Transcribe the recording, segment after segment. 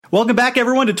Welcome back,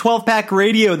 everyone, to 12 Pack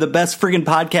Radio, the best friggin'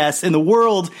 podcast in the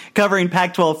world covering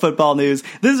Pac-12 football news.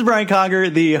 This is Brian Conger,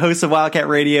 the host of Wildcat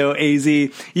Radio AZ. You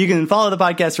can follow the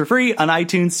podcast for free on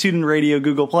iTunes, TuneIn Radio,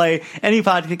 Google Play, any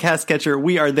podcast catcher.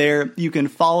 We are there. You can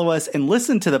follow us and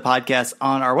listen to the podcast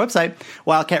on our website,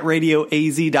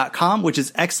 wildcatradioaz.com, which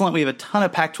is excellent. We have a ton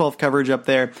of Pac-12 coverage up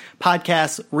there,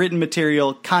 podcasts, written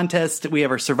material, contests. We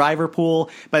have our survivor pool.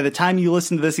 By the time you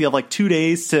listen to this, you have like 2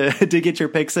 days to get your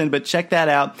picks in, but check that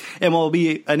out. And we'll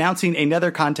be announcing another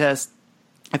contest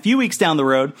a few weeks down the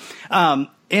road. And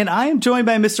I am joined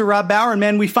by Mr. Rob Bauer. And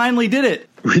man, we finally did it.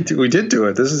 We did do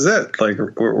it. This is it. Like,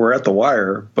 we're at the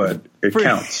wire, but it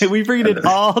counts. We freaking did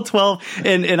all 12.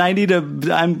 And I need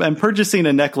I'm purchasing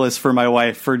a necklace for my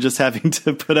wife for just having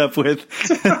to put up with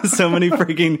so many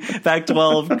freaking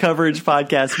Pac-12 coverage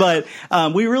podcasts. But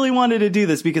we really wanted to do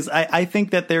this because I think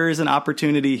that there is an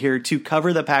opportunity here to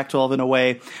cover the Pac-12 in a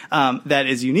way that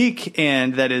is unique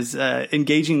and that is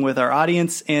engaging with our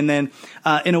audience. And then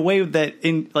in a way that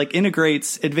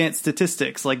integrates advanced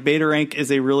statistics. Like BetaRank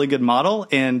is a really good model.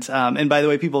 And by the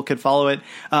way, people could follow it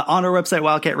on our website,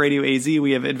 Wildcat Radio AZ.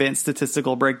 We have advanced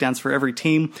statistical breakdowns for every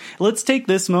team. Let's take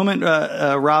this moment,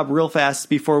 Rob, real fast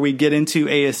before we get into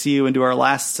ASU and do our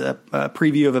last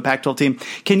preview of a Pac-12 team.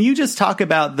 Can you just talk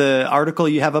about the article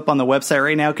you have up on the website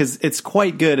right now? Because it's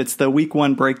quite good. It's the week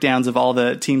one breakdowns of all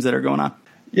the teams that are going on.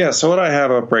 Yeah, so what I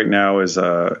have up right now is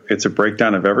it's a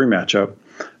breakdown of every matchup.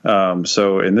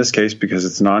 So in this case, because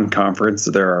it's non-conference,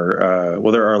 there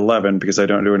are 11 because I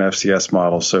don't do an FCS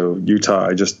model. So Utah,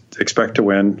 I just expect to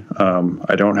win.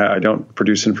 I don't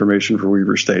produce information for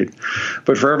Weber State,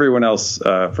 but for everyone else,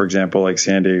 for example, like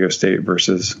San Diego State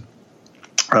versus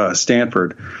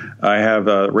Stanford, I have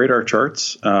radar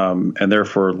charts, and they're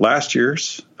for last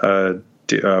year's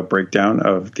breakdown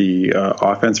of the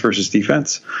offense versus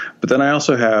defense. But then I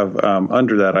also have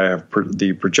under that, I have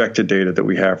the projected data that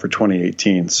we have for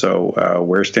 2018. So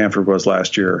where Stanford was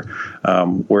last year,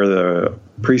 where the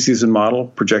preseason model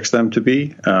projects them to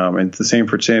be, and the same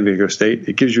for San Diego State.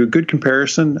 It gives you a good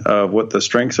comparison of what the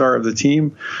strengths are of the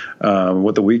team,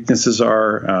 what the weaknesses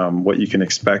are, what you can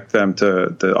expect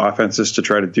the offenses to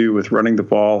try to do with running the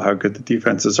ball, how good the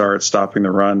defenses are at stopping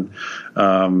the run,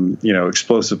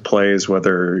 explosive plays,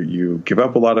 whether you give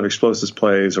up a lot of explosive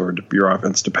plays or your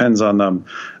offense depends on them.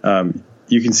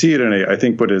 You can see it in I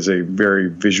think what is a very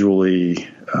visually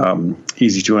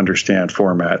easy to understand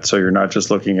format. So you're not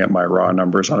just looking at my raw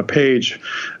numbers on a page.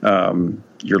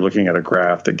 You're looking at a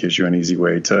graph that gives you an easy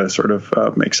way to sort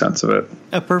of make sense of it.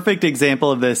 A perfect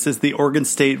example of this is the Oregon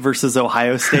State versus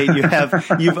Ohio State.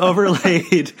 You've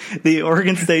overlaid the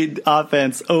Oregon State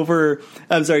offense over.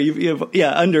 I'm sorry,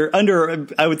 under.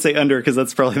 I would say under because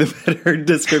that's probably the better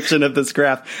description of this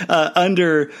graph.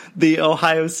 Under the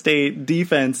Ohio State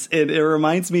defense, it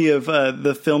reminds me of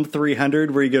the film 300,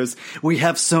 where he goes, "We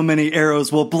have so many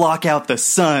arrows, we'll block out the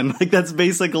sun." Like that's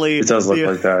basically it does look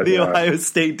like that. The Ohio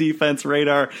State defense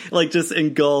radar just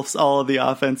engulfs all of the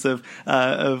offensive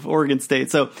of Oregon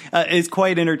State. So it's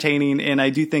quite entertaining, and I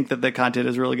do think that the content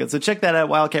is really good. So check that out,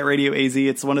 Wildcat Radio AZ.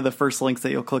 It's one of the first links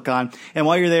that you'll click on. And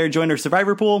while you're there, join our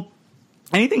survivor pool.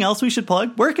 Anything else we should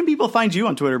plug? Where can people find you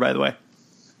on Twitter, by the way?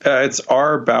 It's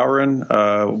R. Bowron,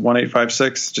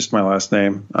 1856, just my last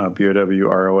name,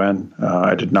 Bowron.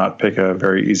 I did not pick a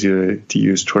very easy to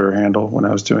use Twitter handle when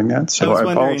I was doing that, so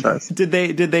I apologize. Did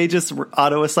they just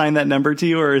auto assign that number to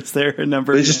you, or is there a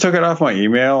number? They just took it off my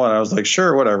email, and I was like,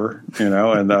 sure, whatever,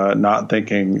 and not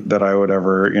thinking that I would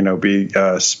ever, be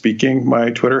speaking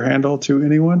my Twitter handle to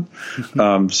anyone.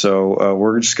 So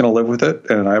we're just going to live with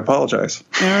it, and I apologize.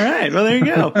 All right, well there you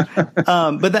go.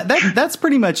 But that's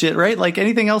pretty much it, right? Like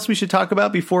anything else we should talk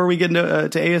about before we get into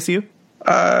to ASU?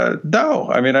 No,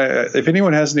 I mean, if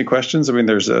anyone has any questions, I mean,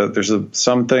 there's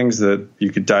some things that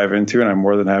you could dive into, and I'm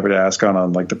more than happy to ask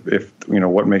on like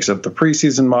what makes up the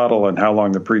preseason model and how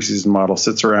long the preseason model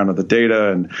sits around with the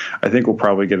data. And I think we'll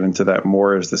probably get into that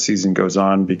more as the season goes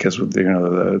on, because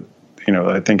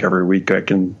I think every week I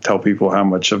can tell people how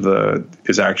much of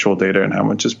is actual data and how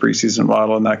much is preseason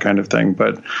model and that kind of thing.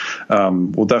 But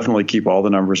we'll definitely keep all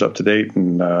the numbers up to date.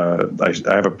 And I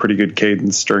have a pretty good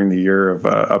cadence during the year of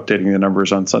updating the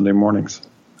numbers on Sunday mornings.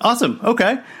 Awesome.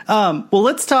 Okay. Well,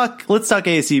 let's talk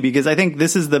ASU, because I think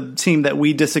this is the team that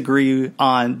we disagree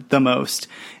on the most.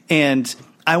 And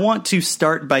I want to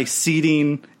start by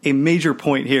seeding a major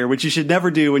point here, which you should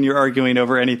never do when you're arguing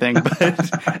over anything. But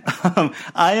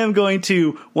I am going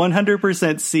to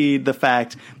 100% seed the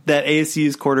fact that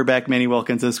ASU's quarterback, Manny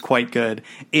Wilkins, is quite good.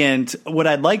 And what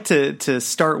I'd like to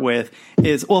start with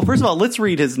is, well, first of all, let's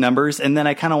read his numbers, and then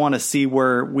I kind of want to see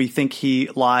where we think he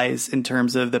lies in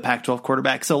terms of the Pac-12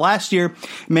 quarterback. So last year,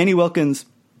 Manny Wilkins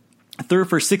threw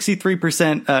for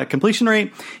 63% completion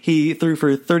rate. He threw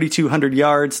for 3,200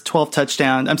 yards, 20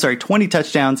 touchdowns,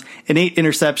 and 8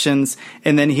 interceptions.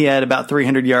 And then he had about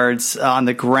 300 yards on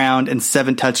the ground and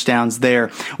 7 touchdowns there,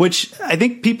 which I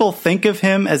think people think of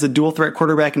him as a dual threat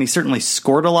quarterback, and he certainly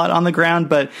scored a lot on the ground,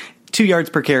 but 2 yards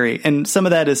per carry. And some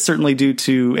of that is certainly due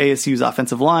to ASU's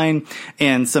offensive line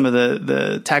and some of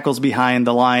the tackles behind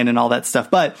the line and all that stuff.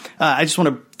 But I just want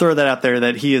to throw that out there,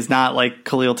 that he is not like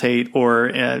Khalil Tate or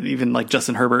even like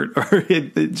Justin Herbert, or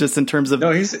just in terms of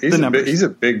he's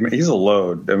a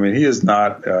load. I mean, he is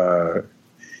not,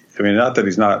 not that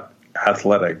he's not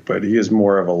athletic, but he is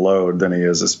more of a load than he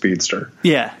is a speedster.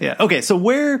 Yeah. Okay. So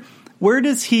where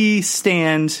does he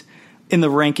stand in the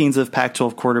rankings of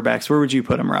Pac-12 quarterbacks? Where would you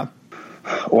put him, Rob?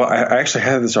 Well, I actually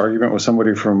had this argument with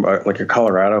somebody from like a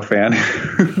Colorado fan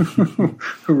who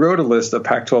wrote a list of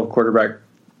Pac-12 quarterback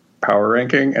power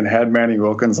ranking and had Manny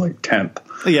Wilkins like 10th.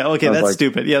 Yeah, okay, that's like,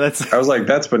 stupid. Yeah, I was like,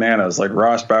 that's bananas. Like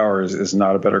Ross Bowers is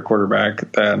not a better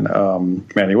quarterback than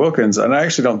Manny Wilkins, and I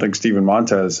actually don't think Steven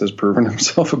Montez has proven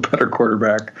himself a better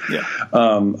quarterback. Yeah,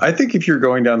 I think if you're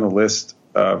going down the list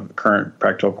of current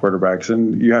Pac-12 quarterbacks,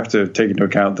 and you have to take into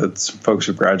account that some folks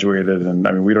who graduated, and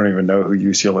I mean, we don't even know who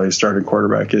UCLA's starting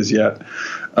quarterback is yet.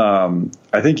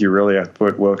 I think you really have to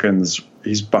put Wilkins.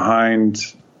 He's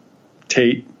behind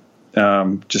Tate,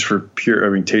 just for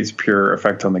Tate's pure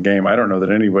effect on the game. I don't know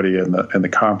that anybody in the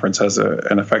conference has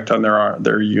an effect on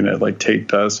their unit like Tate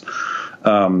does.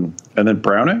 And then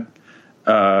Browning,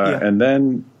 and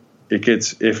then it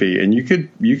gets iffy. And you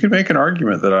could make an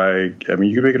argument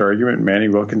Manny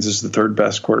Wilkins is the third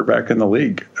best quarterback in the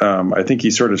league. I think he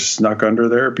sort of snuck under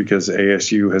there because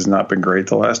ASU has not been great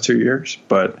the last 2 years,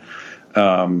 but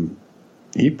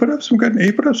he put up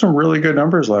some really good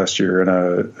numbers last year in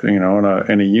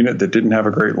a unit that didn't have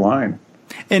a great line.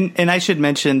 And I should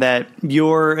mention that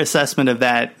your assessment of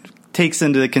that takes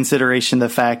into consideration the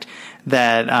fact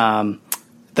that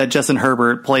that Justin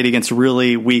Herbert played against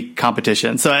really weak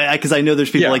competition. So because I know there's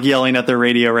people like yelling at their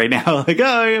radio right now, like,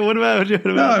 oh, what about?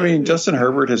 No, I mean, Justin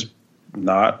Herbert has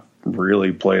not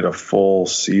really played a full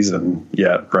season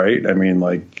yet, right? I mean,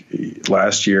 like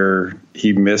last year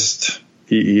he missed.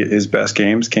 His best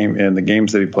games came in the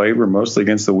games that he played were mostly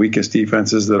against the weakest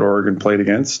defenses that Oregon played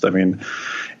against. I mean,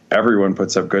 everyone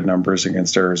puts up good numbers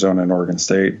against Arizona and Oregon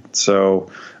State. So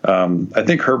I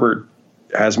think Herbert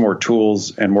has more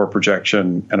tools and more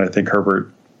projection, and I think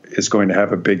Herbert is going to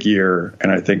have a big year. And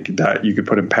I think that you could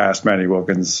put him past Manny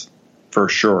Wilkins for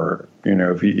sure,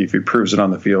 if he proves it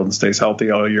on the field and stays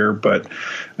healthy all year. But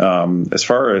as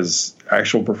far as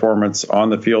actual performance on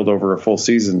the field over a full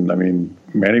season, I mean,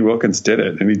 Manny Wilkins did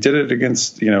it, and he did it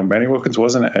against, Manny Wilkins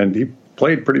wasn't, and he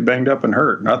played pretty banged up and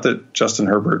hurt. Not that Justin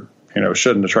Herbert,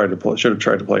 should have tried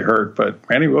to play hurt, but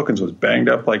Manny Wilkins was banged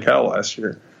up like hell last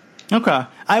year. Okay.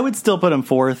 I would still put him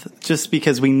fourth just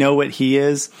because we know what he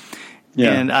is.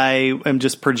 Yeah. And I am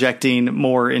just projecting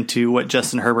more into what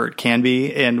Justin Herbert can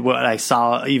be, and what I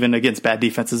saw even against bad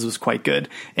defenses was quite good.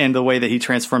 And the way that he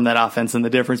transformed that offense and the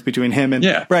difference between him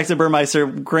and Braxton Burmeister.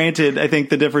 Granted, I think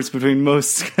the difference between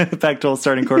most Pac-12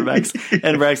 starting quarterbacks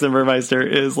and Braxton Burmeister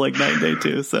is like night and day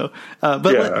too. So,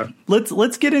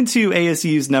 let's get into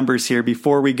ASU's numbers here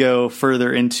before we go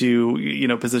further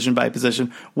into position by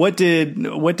position. What did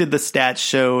the stats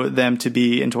show them to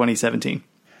be in 2017?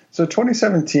 So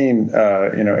 2017,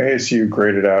 ASU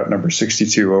graded out number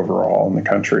 62 overall in the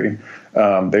country.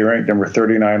 They ranked number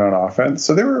 39 on offense.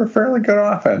 So they were a fairly good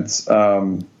offense.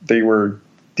 They were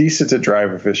decent at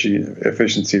drive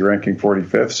efficiency, ranking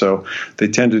 45th. So they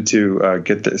tended to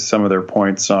get some of their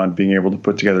points on being able to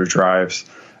put together drives.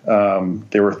 They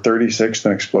were 36th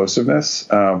in explosiveness,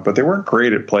 but they weren't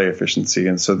great at play efficiency.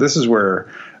 And so this is where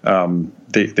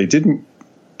they didn't.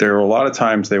 There were a lot of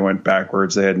times they went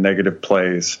backwards. They had negative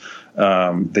plays.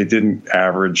 They didn't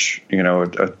average,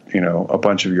 a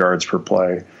bunch of yards per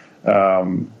play,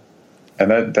 and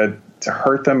that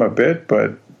hurt them a bit.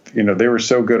 But they were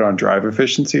so good on drive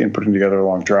efficiency and putting together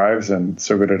long drives, and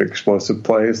so good at explosive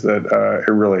plays that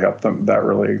it really helped them. That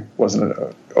really wasn't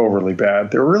overly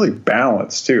bad. They were really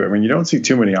balanced too. I mean, you don't see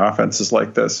too many offenses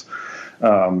like this.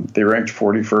 They ranked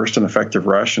 41st in effective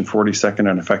rush and 42nd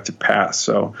in effective pass.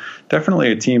 So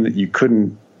definitely a team that you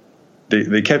couldn't,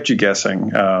 they kept you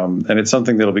guessing. And it's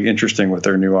something that'll be interesting with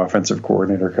their new offensive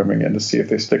coordinator coming in to see if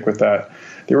they stick with that.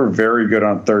 They were very good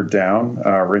on third down,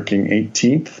 ranking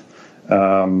 18th.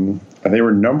 And they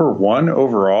were number 1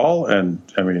 overall. And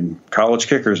I mean, college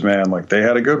kickers, man, like they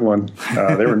had a good one.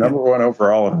 They were number 1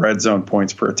 overall in red zone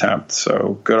points per attempt.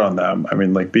 So good on them. I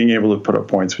mean, like being able to put up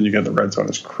points when you get in the red zone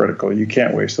is critical. You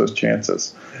can't waste those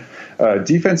chances.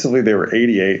 Defensively, they were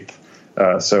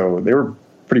 88th. So they were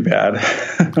pretty bad.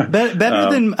 Better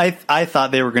than I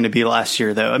thought they were going to be last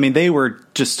year, though. I mean, they were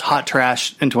just hot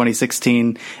trash in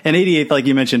 2016. And 88th, like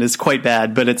you mentioned, is quite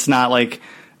bad, but it's not like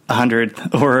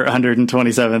 100th or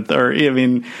 127th. Or, I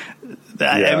mean,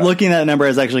 looking at that number, I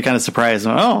was actually kind of surprised.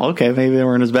 Oh, okay, maybe they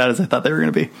weren't as bad as I thought they were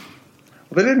going to be.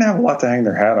 Well, they didn't have a lot to hang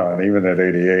their hat on, even at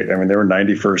 88. I mean, they were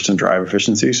 91st in drive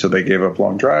efficiency, so they gave up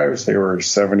long drives. They were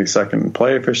 72nd in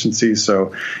play efficiency,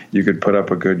 so you could put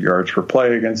up a good yards per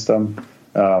play against them.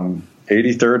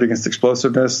 83rd against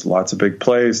explosiveness, lots of big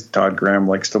plays. Todd Graham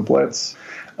likes to blitz.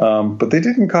 But they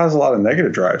didn't cause a lot of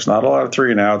negative drives, not a lot of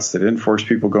 3-and-outs. They didn't force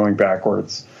people going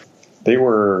backwards. They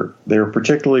were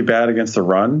particularly bad against the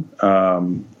run,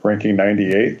 ranking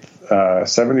 98th.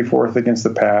 74th against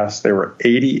the pass. They were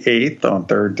 88th on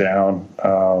third down,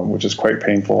 which is quite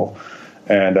painful,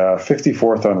 and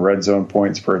 54th on red zone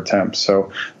points per attempt.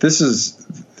 So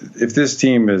if this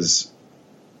team is,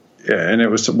 and it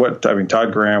was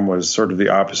Todd Graham was sort of the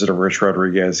opposite of Rich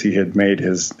Rodriguez. He had made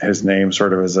his name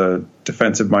sort of as a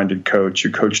defensive-minded coach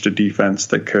who coached a defense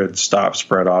that could stop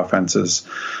spread offenses,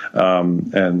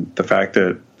 and the fact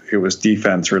that it was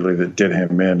defense really that did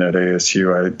him in at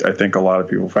ASU. I think a lot of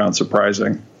people found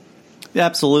surprising.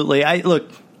 Absolutely. I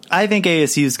think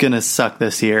ASU is going to suck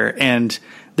this year, and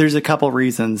there's a couple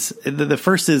reasons. The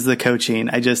first is the coaching.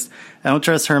 I don't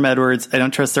trust Herm Edwards. I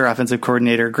don't trust their offensive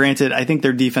coordinator. Granted, I think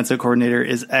their defensive coordinator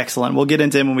is excellent. We'll get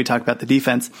into him when we talk about the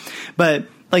defense. But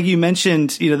like you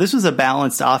mentioned, this was a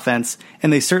balanced offense,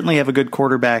 and they certainly have a good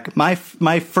quarterback. My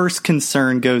first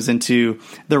concern goes into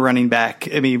the running back.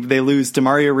 I mean, they lose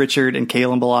Demario Richard and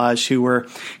Kalen Ballage, who were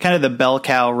kind of the bell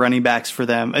cow running backs for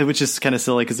them, which is kind of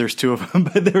silly because there's two of them.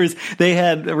 But they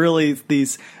had really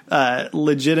these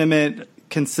legitimate,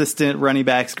 consistent running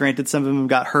backs. Granted, some of them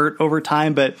got hurt over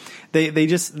time, but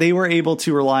they were able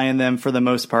to rely on them for the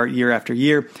most part year after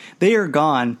year. They are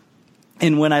gone.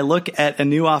 And when I look at a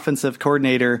new offensive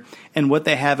coordinator and what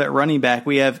they have at running back,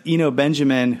 we have Eno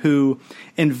Benjamin, who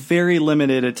in very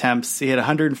limited attempts, he had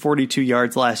 142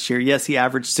 yards last year. Yes, he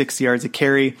averaged 6 yards a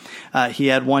carry. He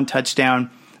had 1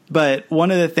 touchdown. But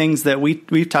one of the things that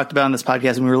we've talked about on this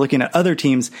podcast when we were looking at other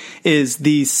teams is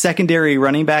the secondary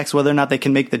running backs, whether or not they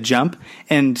can make the jump.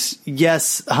 And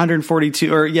yes,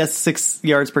 6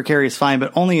 yards per carry is fine,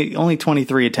 but only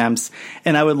 23 attempts.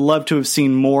 And I would love to have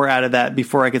seen more out of that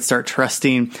before I could start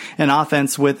trusting an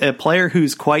offense with a player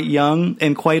who's quite young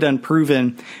and quite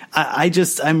unproven.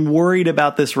 I'm worried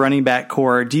about this running back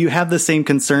core. Do you have the same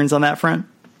concerns on that front?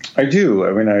 I do.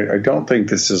 I mean, I don't think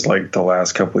this is like the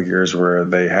last couple of years where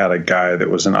they had a guy that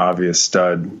was an obvious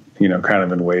stud, kind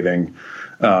of in waiting.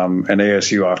 And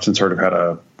ASU often sort of had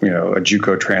a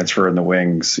JUCO transfer in the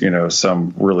wings,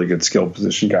 some really good skill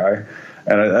position guy.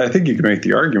 And I think you can make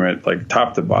the argument, like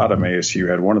top to bottom, ASU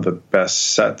had one of the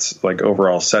best sets, like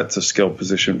overall sets of skill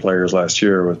position players last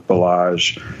year with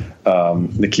Ballage,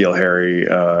 N'Keal Harry,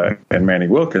 and Manny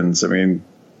Wilkins. I mean,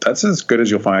 that's as good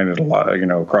as you'll find at a lot,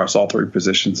 across all three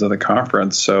positions of the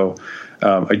conference. So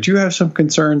I do have some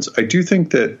concerns. I do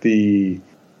think that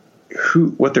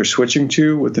what they're switching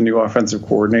to with the new offensive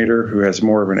coordinator, who has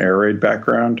more of an air raid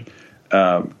background,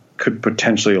 could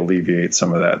potentially alleviate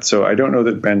some of that. So I don't know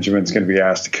that Benjamin's going to be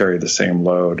asked to carry the same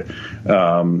load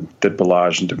that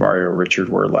Ballage and Demario Richard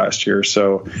were last year.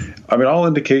 So, I mean, all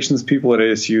indications, people at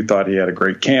ASU thought he had a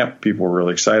great camp. People were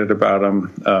really excited about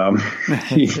him.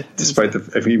 Despite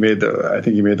he made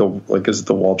the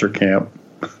Walter Camp.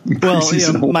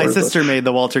 Well, my sister made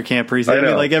the Walter Camp preseason. I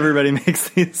mean, like everybody makes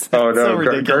these. Oh no,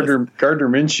 so Gardner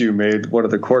Minshew made one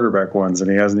of the quarterback ones,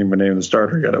 and he hasn't even been named the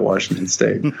starter yet at Washington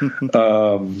State.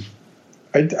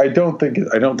 I don't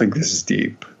think this is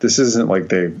deep. This isn't like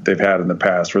they've had in the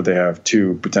past where they have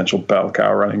two potential bell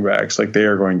cow running backs. Like they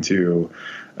are going to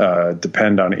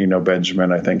depend on Eno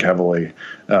Benjamin, I think, heavily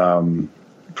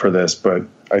for this, but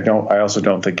I also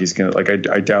don't think he's going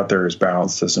to, I doubt they're as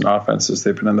balanced as an offense as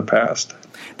they've been in the past.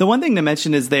 The one thing to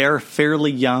mention is they are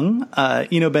fairly young.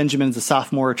 Eno Benjamin's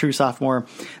a true sophomore.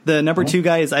 The number 2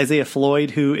 guy is Isaiah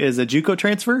Floyd, who is a JUCO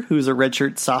transfer, who's a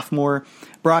redshirt sophomore.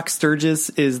 Brock Sturgis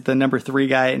is the number 3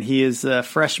 guy, and he is a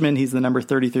freshman. He's the number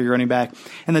 33 running back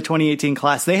in the 2018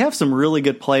 class. They have some really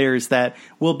good players that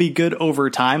will be good over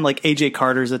time, like A.J.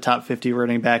 Carter's a top 50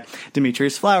 running back.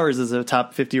 Demetrius Flowers is a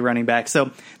top 50 running back.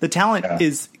 So the talent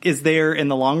is there in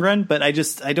the long run, but I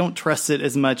don't trust it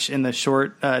as much in the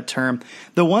short term.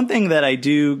 The one thing that I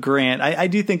do grant, I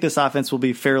do think this offense will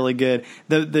be fairly good.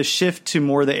 The shift to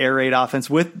more the air raid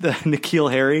offense with the N'Keal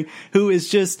Harry, who is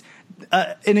just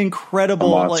an incredible,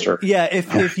 monster.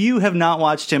 if you have not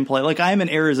watched him play, like, I'm an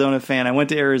Arizona fan. I went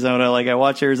to Arizona. Like, I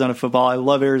watch Arizona football. I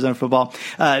love Arizona football.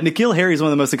 N'Keal Harry is one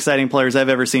of the most exciting players I've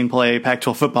ever seen play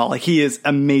Pac-12 football. Like, he is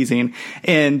amazing.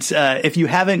 And if you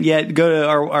haven't yet, go to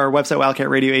our website, Wildcat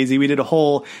Radio AZ. We did a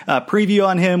whole preview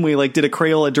on him. We did a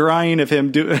Crayola drawing of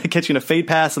him catching a fade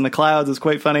pass in the clouds. It was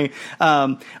quite funny.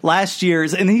 Last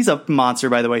year's, and he's a monster,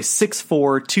 by the way,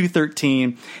 6'4",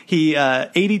 213. He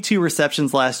 82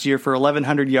 receptions last year for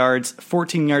 1,100 yards,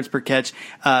 14 yards per catch,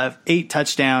 8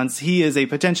 touchdowns. He is a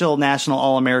potential national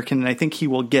All-American, and I think he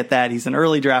will get that. He's an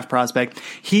early draft prospect.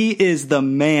 He is the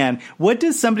man. What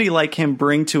does somebody like him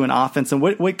bring to an offense, and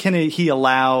what can he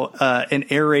allow an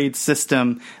air raid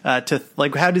system to,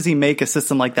 like, how does he make a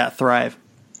system like that thrive?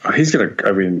 He's going to,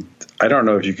 I mean, I don't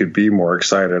know if you could be more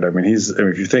excited. I mean,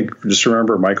 if you think, just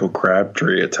remember Michael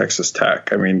Crabtree at Texas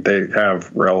Tech. I mean, they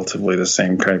have relatively the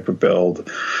same type of build,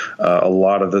 a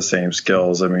lot of the same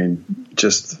skills. I mean,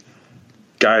 just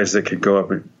guys that can go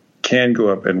up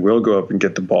and will go up and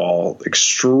get the ball,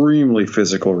 extremely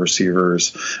physical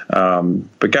receivers,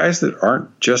 but guys that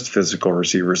aren't just physical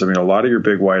receivers. I mean, a lot of your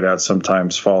big wideouts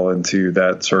sometimes fall into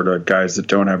that sort of guys that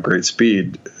don't have great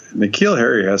speed. N'Keal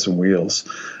Harry has some wheels.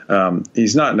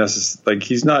 He's not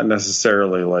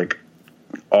necessarily like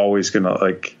always gonna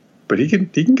like, but he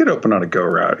can get open on a go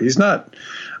route. He's not.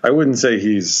 I wouldn't say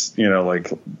he's like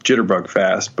jitterbug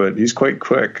fast, but he's quite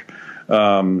quick.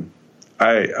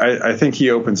 I think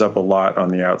he opens up a lot on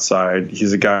the outside.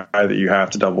 He's a guy that you have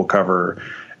to double cover,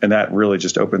 and that really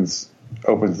just opens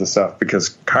the stuff because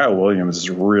Kyle Williams is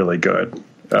really good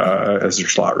as their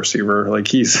slot receiver. Like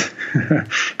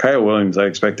Kyle Williams, I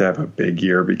expect to have a big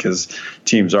year because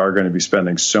teams are going to be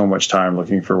spending so much time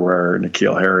looking for where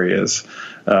N'Keal Harry is.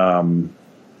 I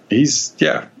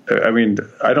mean,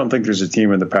 I don't think there's a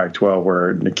team in the Pac-12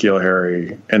 where N'Keal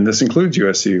Harry, and this includes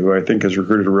USC, who I think has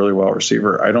recruited a really well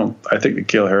receiver. I think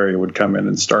N'Keal Harry would come in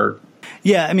and start.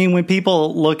 Yeah, I mean, when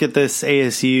people look at this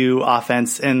ASU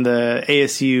offense and the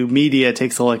ASU media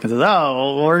takes a look and says,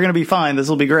 oh, we're going to be fine. This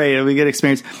will be great. It'll be a good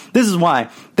experience. This is why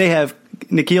they have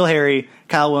N'Keal Harry,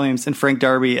 Kyle Williams, and Frank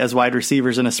Darby as wide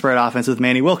receivers in a spread offense with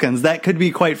Manny Wilkins. That could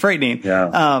be quite frightening.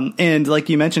 Yeah. And like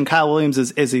you mentioned, Kyle Williams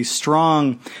is a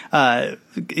strong,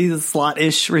 he's a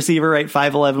slot-ish receiver, right?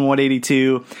 5'11",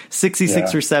 182,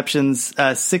 66 receptions,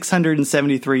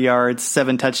 673 yards,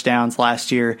 7 touchdowns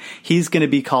last year. He's going to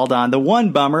be called on. The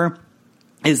one bummer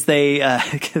is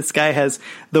this guy has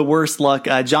the worst luck.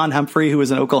 John Humphrey, who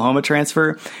was an Oklahoma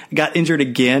transfer, got injured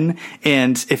again.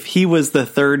 And if he was the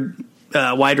third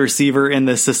wide receiver in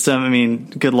the system, I mean,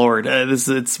 good Lord,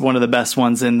 it's one of the best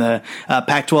ones in the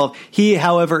Pac-12. He,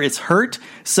 however, is hurt.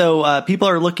 So people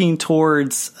are looking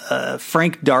towards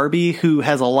Frank Darby, who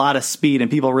has a lot of speed, and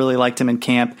people really liked him in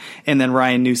camp, and then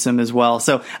Ryan Newsom as well.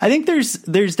 So I think there's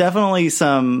definitely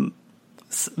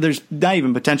there's not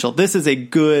even potential. This is a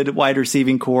good wide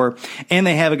receiving core, and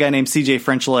they have a guy named CJ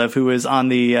Frenchlev who is on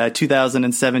the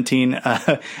 2017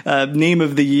 Name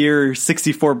of the Year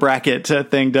 64 bracket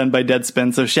thing done by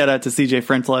Deadspin. So shout out to CJ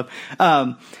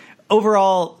Frenchlev.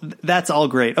 Overall, that's all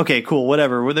great. Okay, cool,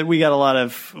 whatever. We got a lot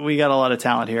of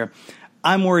talent here.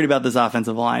 I'm worried about this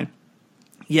offensive line.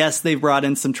 Yes, they've brought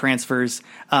in some transfers,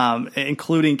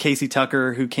 including Casey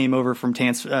Tucker, who came over from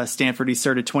Stanford. He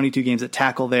started 22 games at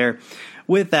tackle there.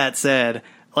 With that said,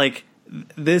 like,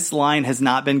 this line has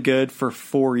not been good for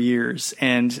 4 years,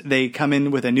 and they come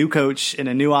in with a new coach and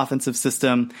a new offensive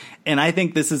system. And I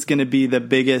think this is going to be the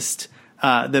biggest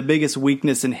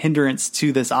weakness and hindrance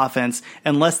to this offense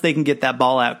unless they can get that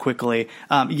ball out quickly.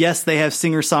 Yes, they have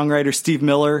singer-songwriter Steve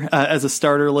Miller as a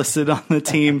starter listed on the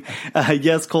team.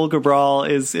 Yes, Cole Cabral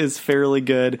is fairly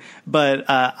good, but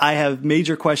I have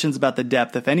major questions about the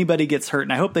depth. If anybody gets hurt,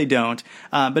 and I hope they don't,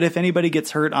 but if anybody gets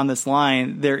hurt on this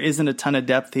line, there isn't a ton of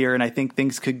depth here, and I think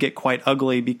things could get quite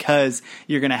ugly because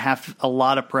you're going to have a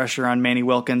lot of pressure on Manny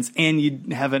Wilkins, and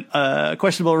you have a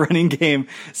questionable running game.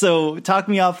 So talk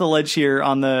me off the ledge here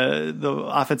on the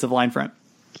offensive line front.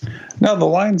 No, the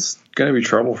line's going to be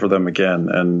trouble for them again,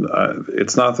 and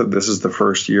it's not that this is the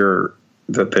first year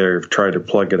that they've tried to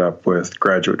plug it up with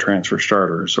graduate transfer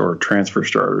starters or transfer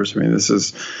starters. I mean, this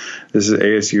is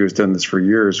ASU has done this for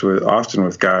years, often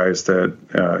with guys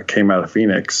that came out of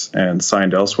Phoenix and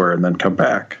signed elsewhere and then come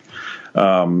back,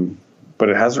 but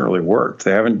it hasn't really worked.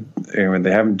 They haven't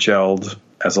gelled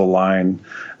as a line.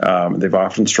 They've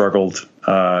often struggled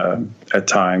at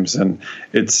times, and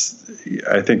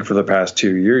I think for the past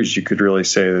 2 years, you could really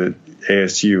say that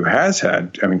ASU has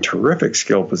had, terrific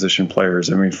skill position players.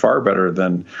 Far better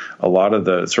than a lot of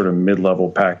the sort of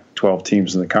mid-level Pac-12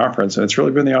 teams in the conference. And it's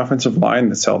really been the offensive line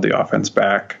that's held the offense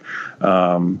back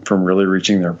from really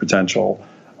reaching their potential.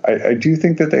 I do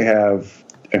think that they have,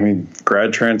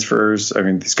 grad transfers.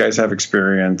 These guys have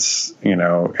experience, in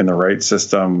the right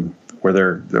system where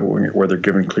they're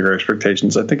given clear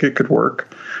expectations. I think it could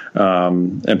work.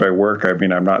 And by work,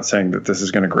 I'm not saying that this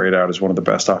is going to grade out as one of the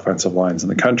best offensive lines in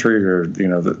the country, or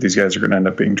that these guys are going to end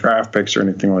up being draft picks or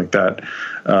anything like that.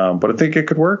 But I think it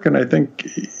could work, and I think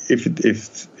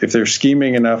if they're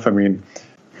scheming enough,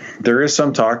 there is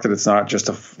some talk that it's not just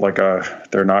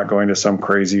they're not going to some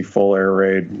crazy full air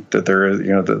raid, that there is,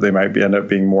 that they might end up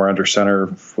being more under center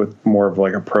with more of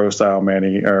like a pro style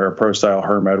Manny or a pro style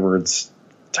Herm Edwards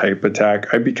type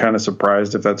attack. I'd be kind of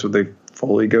surprised if that's what they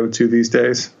fully go to these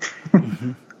days.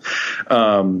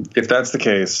 Mm-hmm. If that's the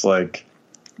case,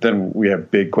 then we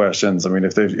have big questions.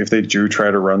 If they do try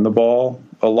to run the ball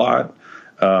a lot,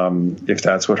 if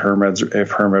that's what Herm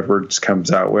Edwards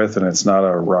comes out with, and it's not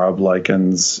a Rob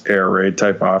Likens air raid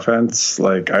type offense,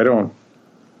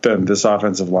 then this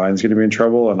offensive line is going to be in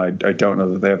trouble, and I don't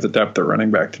know that they have the depth at running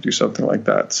back to do something like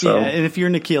that. So, yeah, and if you're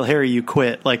N'Keal Harry, you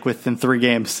quit within 3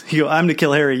 games. You go, I'm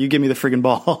N'Keal Harry, you give me the friggin'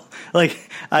 ball. I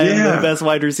am the best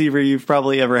wide receiver you've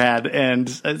probably ever had. And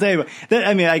anyway,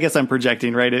 I guess I'm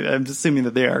projecting, right? I'm assuming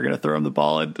that they are going to throw him the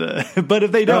ball, but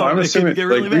if they don't, I'm assuming get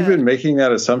really bad. We've been making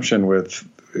that assumption with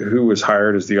who was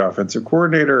hired as the offensive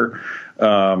coordinator.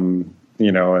 But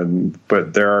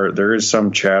there is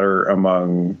some chatter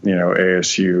among,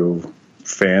 ASU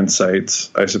fan sites,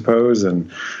 I suppose.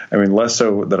 And less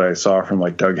so that I saw from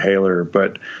Doug Haler,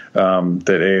 but that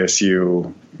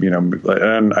ASU,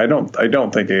 and I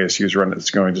don't think ASU's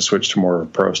is going to switch to more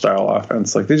pro style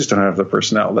offense. They just don't have the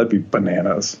personnel. That'd be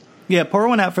bananas. Yeah, pour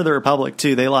one out for the Republic,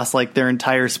 too. They lost their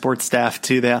entire sports staff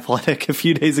to the Athletic a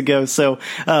few days ago. So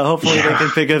hopefully they can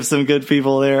pick up some good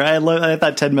people there. I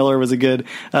thought Ted Miller was a good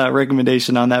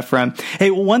recommendation on that front. Hey,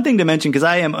 one thing to mention, because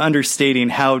I am understating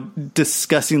how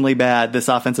disgustingly bad this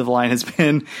offensive line has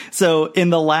been. So in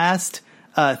the last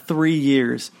 3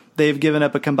 years, they've given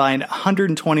up a combined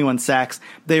 121 sacks.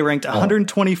 They ranked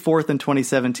 124th in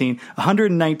 2017,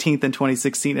 119th in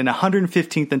 2016, and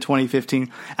 115th in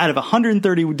 2015 out of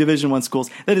 130 Division I schools.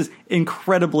 That is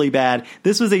incredibly bad.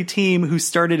 This was a team who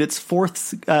started its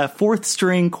fourth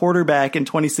string quarterback in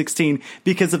 2016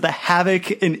 because of the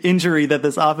havoc and injury that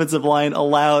this offensive line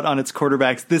allowed on its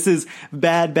quarterbacks. This is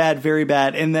bad, very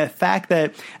bad. And the fact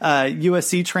that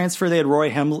USC transfer, they had Roy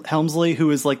Helmsley,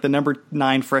 who is the number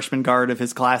 9 freshman guard of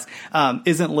his class,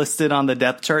 isn't listed on the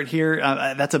depth chart here.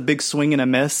 That's a big swing and a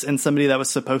miss, and somebody that was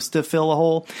supposed to fill a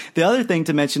hole. The other thing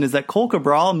to mention is that Cole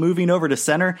Cabral moving over to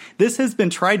center, this has been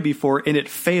tried before and it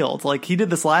failed. He did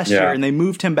this last year and they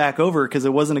moved him back over because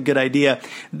it wasn't a good idea.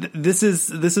 This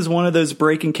is one of those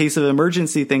break in case of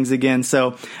emergency things again.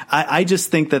 So I just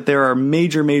think that there are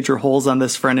major holes on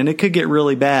this front, and it could get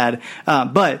really bad.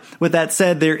 But with that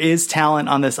said, there is talent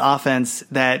on this offense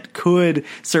that could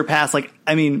surpass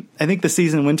I think the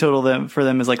season win total for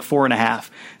them is 4.5.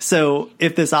 So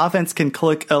if this offense can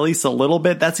click at least a little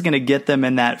bit, that's going to get them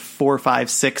in that 4, 5,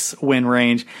 6 win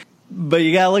range. But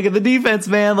you got to look at the defense,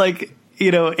 man.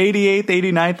 88th,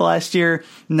 89th last year,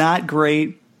 not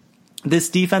great. This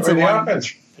defensive line.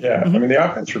 Offense, yeah. Mm-hmm. The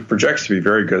offense projects to be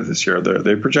very good this year.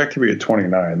 They project to be at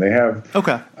 29. They have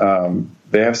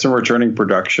some returning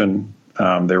production.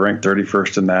 They ranked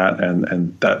 31st in that,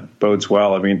 and that bodes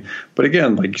well. But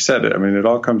again, like you said, it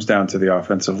all comes down to the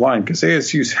offensive line, because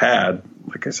ASU's had,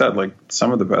 like I said,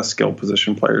 some of the best skill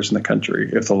position players in the country.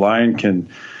 If the line can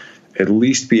at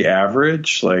least be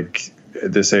average,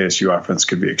 this ASU offense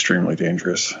could be extremely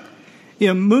dangerous.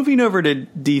 Moving over to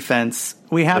defense,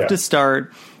 we have to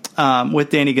start with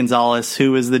Danny Gonzalez,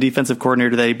 who is the defensive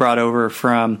coordinator that he brought over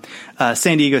from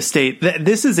San Diego State.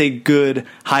 This is a good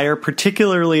hire,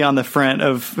 particularly on the front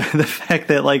of the fact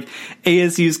that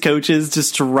ASU's coaches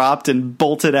just dropped and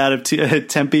bolted out of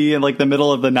Tempe in the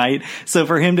middle of the night. So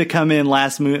for him to come in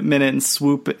last minute and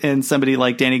swoop in somebody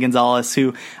like Danny Gonzalez,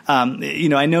 who,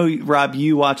 I know, Rob,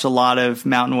 you watch a lot of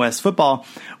Mountain West football.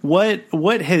 Why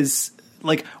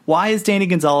is Danny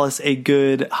Gonzalez a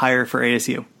good hire for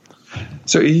ASU?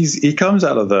 So he comes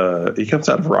out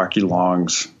of Rocky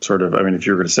Long's sort of, if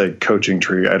you were going to say coaching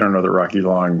tree, I don't know that Rocky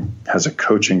Long has a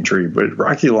coaching tree, but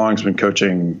Rocky Long's been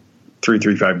coaching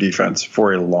 3-3-5 defense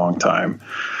for a long time.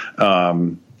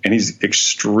 And he's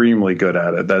extremely good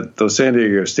at it. Those San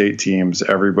Diego State teams,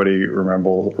 everybody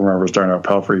remembers Darnell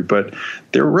Pelfrey, but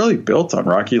they were really built on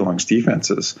Rocky Long's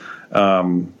defenses.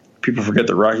 people forget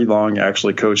that Rocky Long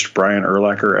actually coached Brian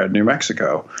Urlacher at New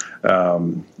Mexico.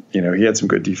 He had some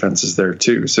good defenses there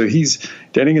too. So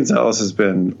Danny Gonzalez has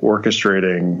been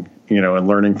orchestrating, and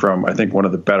learning from, I think, one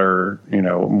of the better,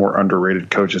 more underrated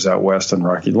coaches out West than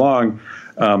Rocky Long.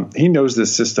 He knows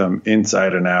this system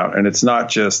inside and out, and it's not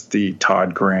just the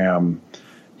Todd Graham,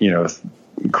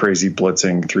 crazy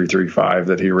blitzing 3-3-5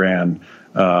 that he ran.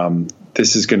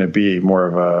 This is going to be more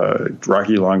of a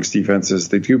Rocky Long's defenses.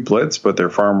 They do blitz, but they're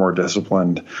far more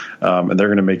disciplined, and they're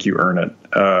going to make you earn it,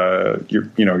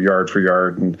 yard for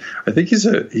yard. And I think he's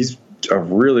a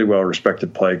really well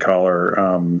respected play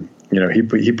caller.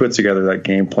 He put together that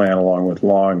game plan along with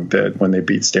Long that when they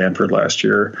beat Stanford last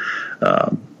year.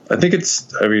 I think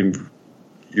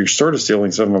you're sort of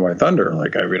stealing some of my thunder. I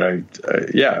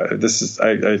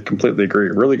completely agree.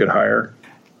 Really good hire.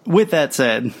 With that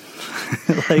said,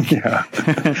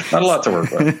 not a lot to work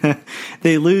with.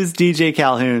 They lose DJ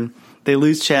Calhoun. They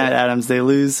lose Chad Adams. They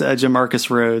lose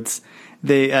Jamarcus Rhodes.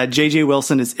 JJ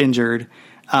Wilson is injured.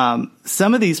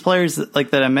 Some of these players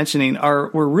that I'm mentioning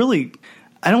were really,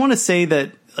 I don't want to say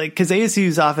that, because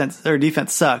ASU's offense or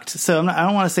defense sucked. So I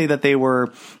don't want to say that they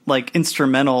were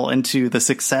instrumental into the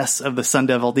success of the Sun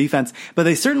Devil defense, but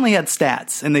they certainly had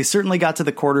stats and they certainly got to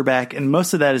the quarterback. And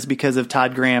most of that is because of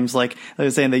Todd Graham's, I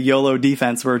was saying, the YOLO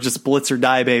defense where just blitz or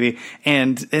die, baby.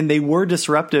 And they were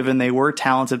disruptive and they were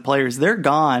talented players. They're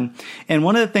gone. And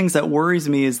one of the things that worries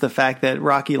me is the fact that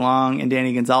Rocky Long and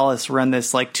Danny Gonzalez run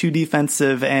this two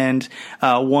defensive and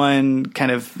one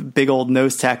kind of big old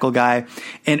nose tackle guy.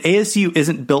 And ASU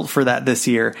isn't built for that this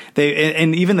year.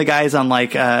 And even the guys on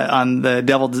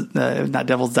the not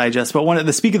Devil's Digest, but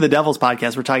the Speak of the Devils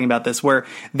podcast, we're talking about this, where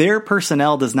their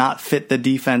personnel does not fit the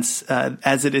defense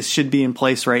as it should be in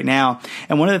place right now.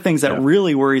 And one of the things that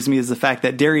really worries me is the fact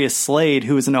that Darius Slade,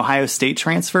 who was an Ohio State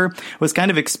transfer, was kind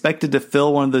of expected to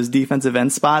fill one of those defensive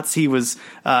end spots. He had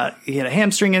a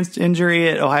hamstring injury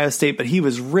at Ohio State, but he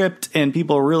was ripped and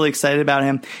people are really excited about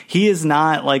him. He is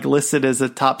not listed as a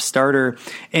top starter,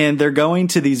 and they're going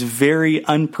to these very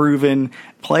unproven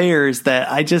players that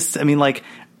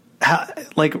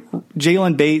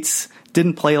Jalen Bates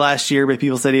didn't play last year, but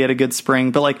people said he had a good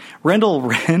spring. But Rendell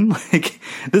Wren,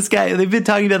 this guy, they've been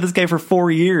talking about this guy for 4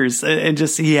 years and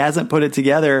just he hasn't put it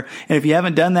together. And if you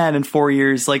haven't done that in 4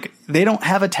 years, they don't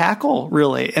have a tackle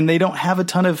really, and they don't have a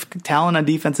ton of talent on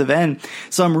defensive end.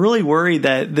 So I'm really worried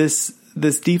that this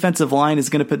defensive line is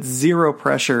going to put zero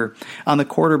pressure on the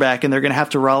quarterback, and they're going to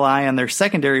have to rely on their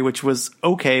secondary, which was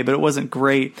okay, but it wasn't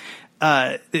great.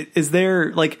 Is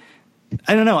there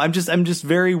I don't know. I'm just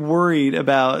very worried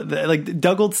about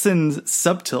Dougaldson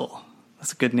Subtil.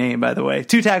 That's a good name, by the way.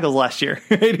 2 tackles last year.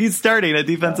 Right? He's starting at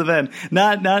defensive end.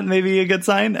 Not maybe a good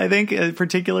sign, I think,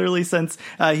 particularly since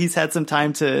he's had some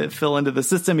time to fill into the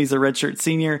system. He's a redshirt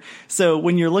senior. So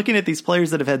when you're looking at these players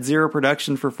that have had zero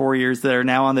production for 4 years that are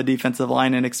now on the defensive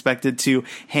line and expected to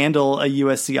handle a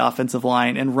USC offensive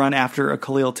line and run after a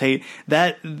Khalil Tate,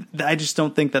 that I just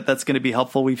don't think that that's going to be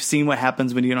helpful. We've seen what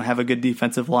happens when you don't have a good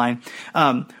defensive line.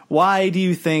 Why do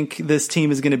you think this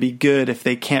team is going to be good if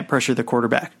they can't pressure the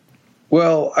quarterback?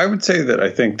 Well, I would say that I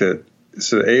think that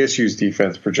ASU's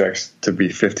defense projects to be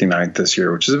 59th this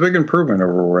year, which is a big improvement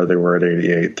over where they were at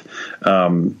 88th.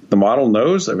 The model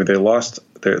knows, they lost,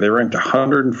 they ranked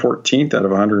 114th out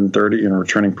of 130 in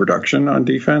returning production on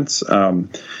defense,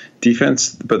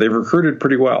 but they've recruited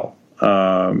pretty well.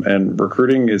 And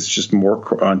recruiting is just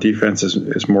more on defense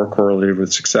is more correlated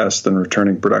with success than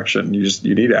returning production.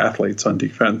 You need athletes on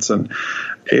defense, and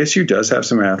ASU does have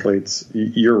some athletes.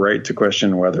 You're right to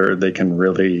question whether they can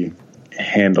really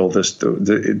handle this.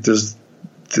 Does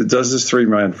this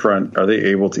 3-man front, are they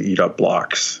able to eat up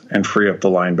blocks and free up the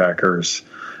linebackers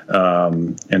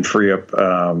and free up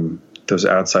those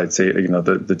outside,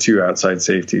 the 2 outside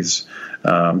safeties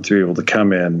to be able to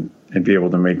come in and be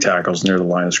able to make tackles near the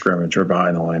line of scrimmage or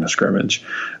behind the line of scrimmage.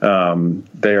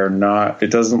 They are not. It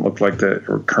doesn't look like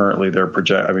that currently.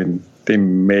 They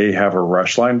may have a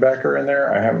rush linebacker in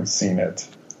there. I haven't seen it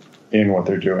in what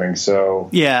they're doing. So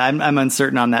yeah, I'm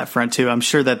uncertain on that front too. I'm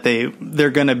sure that they're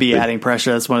going to be adding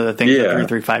pressure. That's one of the things that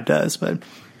 3-3-5 does. But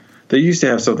they used to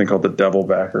have something called the devil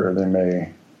backer. They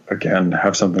may again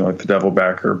have something like the devil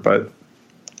backer, but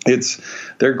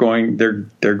they're going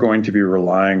to be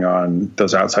relying on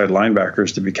those outside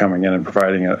linebackers to be coming in and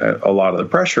providing a lot of the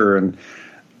pressure. And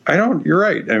you're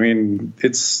right.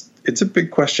 It's a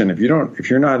big question. If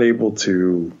you're not able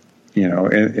to, in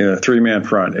a 3-man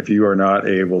front, if you are not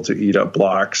able to eat up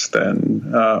blocks, then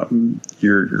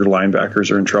your linebackers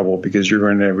are in trouble because you're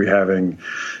going to be having,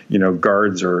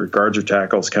 guards or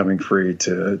tackles coming free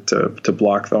to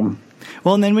block them.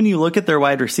 Well, and then when you look at their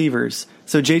wide receivers,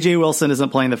 So J.J. Wilson isn't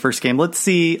playing the first game. Let's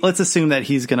assume that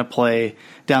he's going to play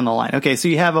down the line. Okay, so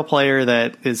you have a player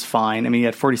that is fine. I mean, he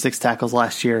had 46 tackles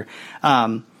last year.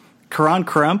 Karan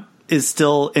Crump is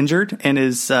still injured and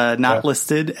is not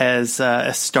listed as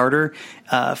a starter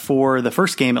for the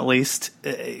first game, at least.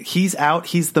 He's out.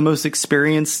 He's the most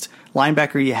experienced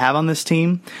linebacker you have on this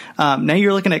team. Now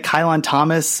you're looking at Kylon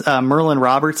Thomas, Merlin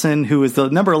Robertson, who was the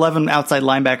number 11 outside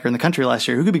linebacker in the country last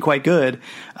year, who could be quite good.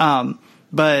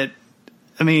 But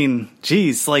I mean,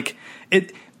 geez, like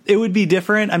it would be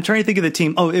different. I'm trying to think of the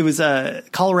team. Oh, it was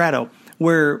Colorado,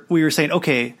 where we were saying,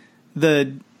 okay,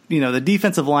 the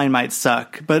defensive line might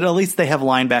suck, but at least they have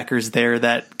linebackers there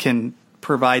that can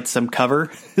provide some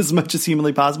cover as much as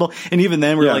humanly possible. And even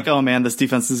then we're like, oh man, this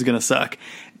defense is going to suck.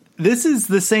 This is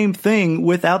the same thing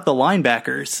without the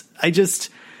linebackers. I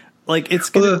just like it's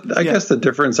gonna, I guess the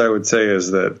difference I would say is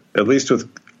that at least with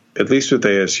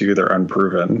ASU, they're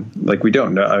unproven. Like we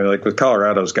don't know. I mean, like with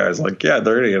Colorado's guys, like, yeah,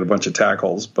 they're going to get a bunch of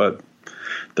tackles, but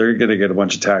they're going to get a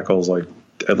bunch of tackles like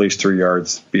at least 3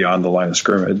 yards beyond the line of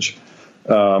scrimmage.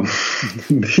 With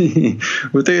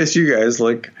ASU guys,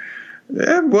 like,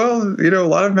 yeah, well, a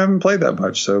lot of them haven't played that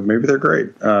much, so maybe they're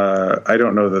great. I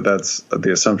don't know that that's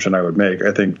the assumption I would make.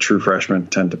 I think true freshmen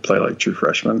tend to play like true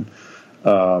freshmen.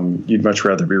 You'd much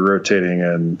rather be rotating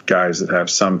in guys that have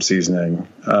some seasoning,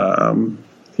 a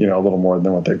little more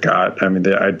than what they've got. I mean,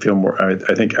 I'd feel more. I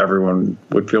think everyone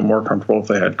would feel more comfortable if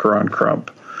they had Karan Crump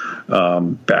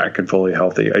back and fully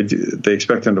healthy. They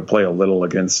expect him to play a little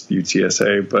against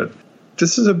UTSA, but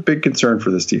this is a big concern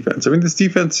for this defense. I mean, this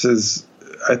defense is.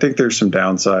 I think there's some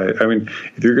downside. I mean,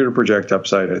 if you're going to project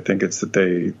upside, I think it's that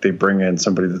they bring in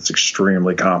somebody that's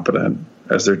extremely competent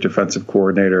as their defensive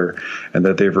coordinator, and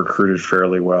that they've recruited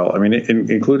fairly well. I mean,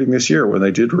 including this year when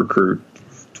they did recruit.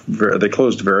 They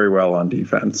closed very well on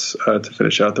defense to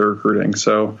finish out their recruiting.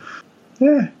 So,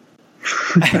 yeah,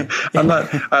 I'm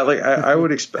not. I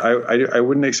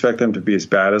wouldn't expect them to be as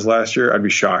bad as last year. I'd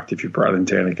be shocked if you brought in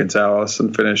Danny Gonzalez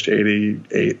and finished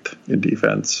 88th in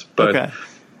defense. But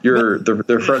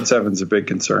their front seven's a big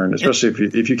concern, especially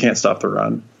if you can't stop the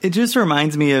run. It just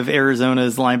reminds me of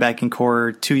Arizona's linebacking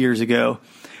core 2 years ago,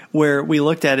 where we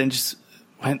looked at it and just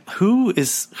went,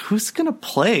 who's going to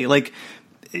play? Like.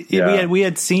 We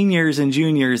had seniors and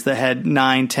juniors that had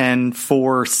 9, 10,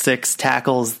 4, 6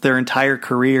 tackles their entire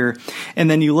career.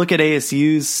 And then you look at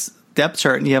ASU's depth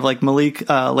chart and you have like Malik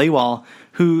Laywal,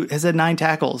 who has had 9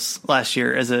 tackles last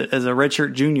year as a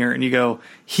redshirt junior. And you go,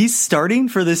 he's starting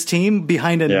for this team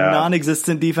behind a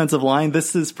non-existent defensive line.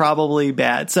 This is probably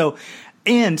bad. So,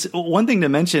 and one thing to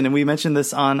mention, and we mentioned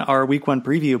this on our week 1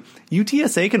 preview,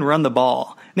 UTSA can run the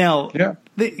ball. Now,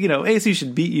 ASU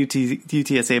should beat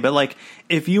UTSA, but like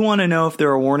if you want to know if there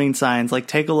are warning signs, like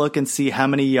take a look and see how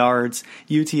many yards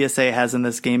UTSA has in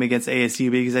this game against ASU,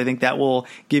 because I think that will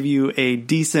give you a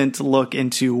decent look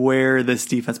into where this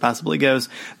defense possibly goes.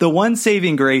 The one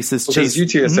saving grace is Chase.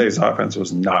 UTSA's offense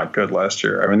was not good last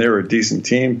year. I mean, they were a decent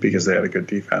team because they had a good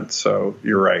defense. So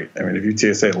you're right. I mean, if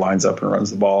UTSA lines up and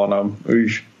runs the ball on them,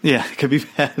 oosh. Yeah, it could be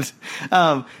bad.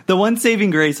 The one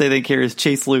saving grace, I think, here is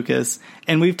Chase Lucas.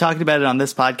 And we've talked about it on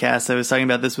this podcast. I was talking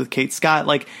about this with Kate Scott.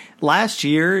 Like, last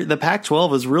year, the Pac-12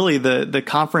 was really the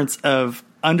conference of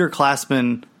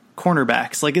underclassmen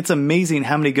cornerbacks. Like, it's amazing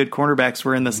how many good cornerbacks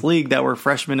were in this league that were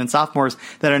freshmen and sophomores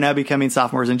that are now becoming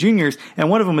sophomores and juniors. And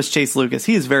one of them was Chase Lucas.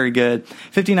 He is very good.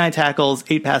 59 tackles,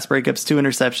 8 pass breakups, 2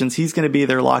 interceptions. He's going to be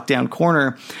their lockdown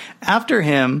corner. After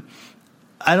him,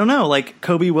 I don't know, like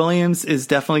Kobe Williams is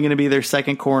definitely going to be their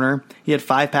second corner. He had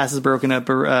 5 passes broken up,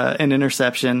 an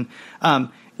interception.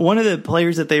 One of the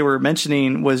players that they were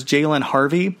mentioning was Jalen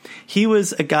Harvey. He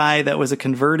was a guy that was a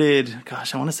converted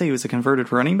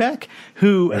running back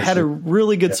who had a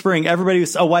really good spring. Everybody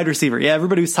was a wide receiver. Yeah,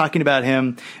 everybody was talking about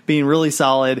him being really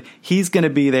solid. He's going to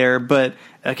be there, but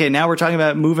okay, now we're talking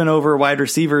about moving over wide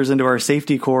receivers into our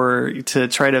safety core to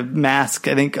try to mask,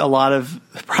 I think, a lot of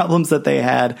problems that they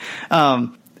had.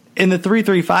 In the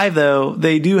 3-3-5, though,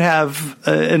 they do have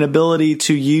an ability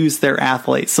to use their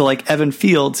athletes. So like Evan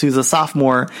Fields, who's a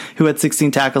sophomore who had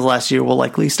 16 tackles last year, will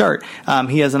likely start.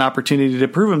 He has an opportunity to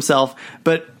prove himself,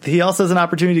 but he also has an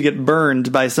opportunity to get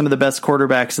burned by some of the best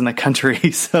quarterbacks in the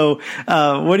country. So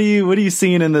what are you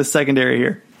seeing in the secondary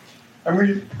here? I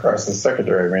mean, across the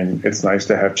secondary, I mean, it's nice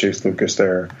to have Chase Lucas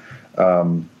there.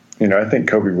 I think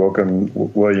Kobe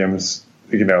Williams,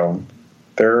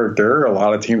 there are a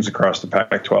lot of teams across the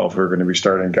Pac-12 who are going to be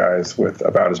starting guys with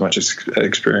about as much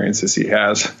experience as he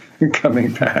has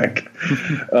coming back,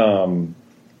 one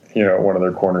of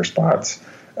their corner spots.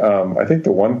 I think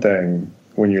the one thing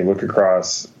when you look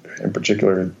across, in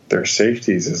particular, their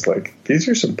safeties, is like, these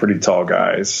are some pretty tall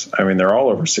guys. I mean, they're all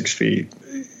over 6 feet.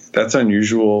 That's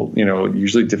unusual.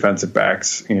 Usually defensive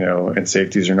backs, and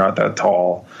safeties are not that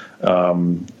tall.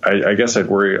 I guess I'd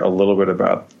worry a little bit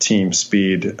about team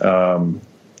speed,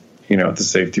 at the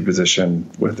safety position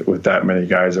with that many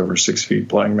guys over 6 feet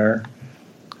playing there.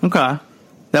 Okay.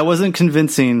 That wasn't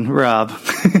convincing, Rob.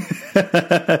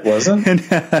 Wasn't?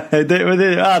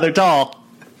 They're tall.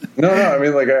 No. I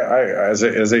mean, like, I as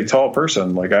a tall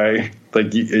person,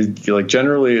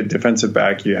 generally a defensive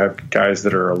back, you have guys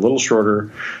that are a little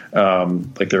shorter,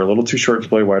 like they're a little too short to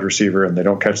play wide receiver, and they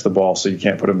don't catch the ball, so you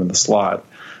can't put them in the slot.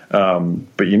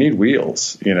 But you need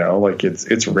wheels.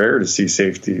 It's rare to see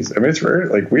safeties. I mean, it's rare.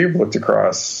 Like, we've looked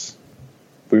across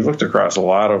a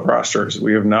lot of rosters.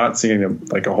 We have not seen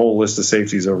a whole list of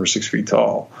safeties over 6 feet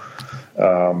tall.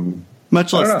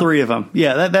 Much less three of them.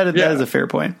 Yeah, that is a fair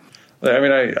point. I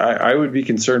mean, I would be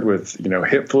concerned with,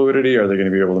 hip fluidity. Are they going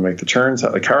to be able to make the turns?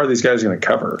 Like, how are these guys going to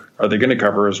cover? Are they going to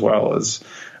cover as well as,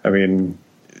 I mean,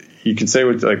 you can say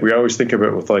we always think of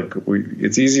it with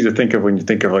it's easy to think of when you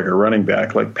think of like a running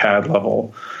back, like pad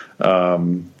level.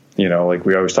 Like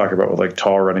we always talk about with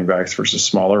tall running backs versus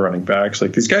smaller running backs.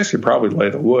 Like, these guys could probably lay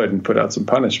the wood and put out some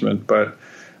punishment, but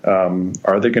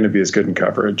are they going to be as good in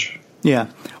coverage? Yeah.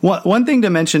 One thing to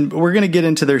mention, we're going to get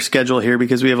into their schedule here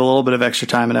because we have a little bit of extra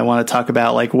time, and I want to talk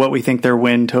about what we think their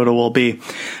win total will be.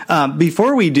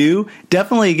 Before we do,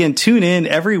 definitely, again, tune in.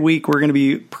 Every week we're going to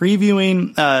be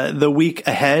previewing the week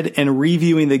ahead and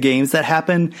reviewing the games that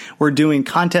happen. We're doing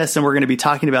contests, and we're going to be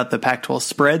talking about the Pac-12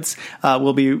 spreads.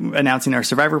 We'll be announcing our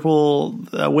Survivor Pool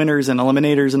winners and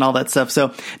eliminators and all that stuff.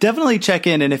 So definitely check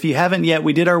in. And if you haven't yet,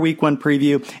 we did our week 1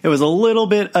 preview. It was a little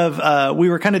bit of, we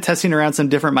were kind of testing around some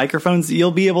different microphones.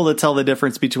 You'll be able to tell the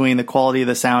difference between the quality of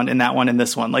the sound in that one and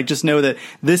this one. Just know that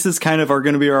this is kind of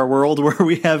going to be our world where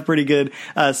we have pretty good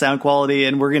sound quality,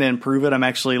 and we're going to improve it. I'm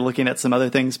actually looking at some other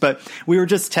things, but we were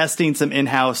just testing some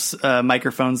in-house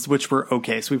microphones, which were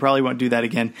okay. So we probably won't do that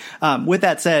again. With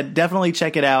that said, definitely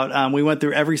check it out. We went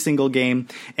through every single game,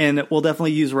 and we'll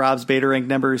definitely use Rob's beta rank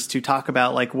numbers to talk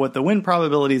about what the win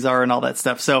probabilities are and all that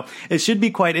stuff. So it should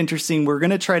be quite interesting. We're going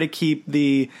to try to keep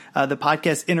the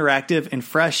podcast interactive and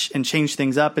fresh and change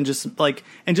things up and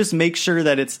just make sure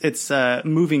that it's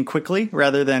moving quickly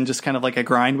rather than just kind of like a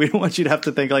grind. We don't want you to have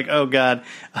to think oh God,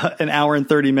 an hour and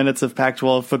 30 minutes of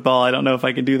Pac-12 football. I don't know if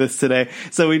I can do this today.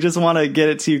 So we just want to get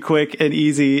it to you quick and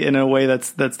easy in a way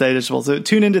that's digestible. So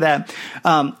tune into that.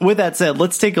 With that said,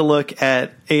 let's take a look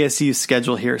at ASU's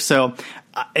schedule here. So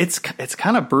it's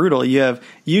kind of brutal. You have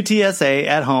UTSA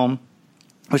at home,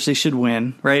 which they should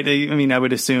win, right? I mean, I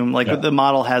would assume the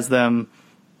model has them.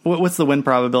 What's the win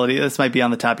probability? This might be on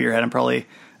the top of your head. I'm probably,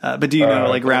 but do you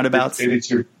know roundabouts?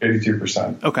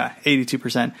 82%. Okay,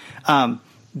 82%.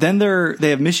 Then they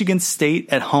have Michigan State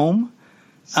at home.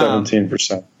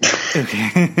 17%.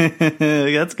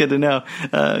 Okay, that's good to know.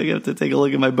 You have to take a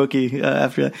look at my bookie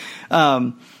after that.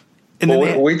 And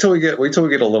wait till we get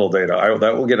a little data.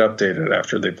 That will get updated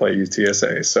after they play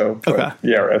UTSA. So, okay.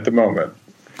 Yeah, at the moment.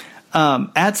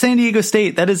 At San Diego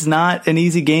State, that is not an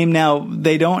easy game. Now,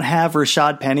 they don't have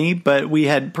Rashad Penny, but we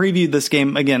had previewed this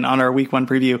game again on our week 1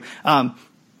 preview.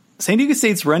 San Diego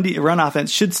State's run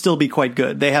offense should still be quite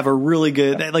good. They have a really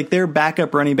good, their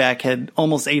backup running back had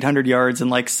almost 800 yards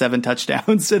and 7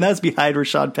 touchdowns, and that's behind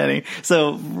Rashad Penny.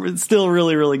 So it's still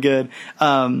really, really good.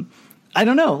 I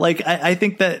don't know. I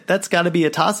think that's got to be a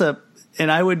toss up. And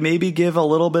I would maybe give a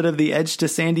little bit of the edge to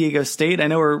San Diego State. I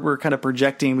know we're kind of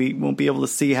projecting. We won't be able to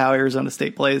see how Arizona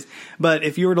State plays. But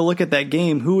if you were to look at that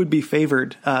game, who would be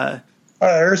favored?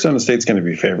 Arizona State's going to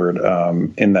be favored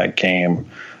in that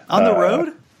game. On the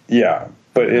road? Yeah.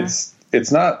 But it's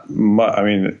not much. I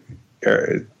mean,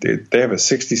 they have a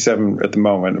 67 at the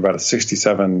moment, about a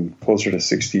 67, closer to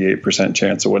 68%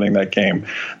 chance of winning that game.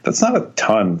 That's not a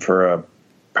ton for a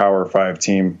Power 5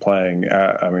 team playing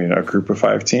a Group of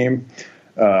 5 team.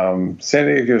 San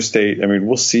Diego State, I mean,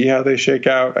 we'll see how they shake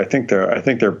out. I think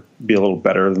they'll be a little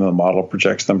better than the model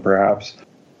projects them, perhaps.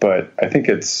 But I think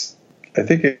it's. I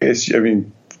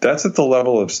mean, that's at the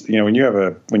level of when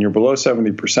you're below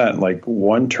 70%,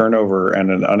 one turnover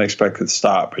and an unexpected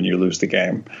stop, and you lose the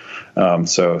game.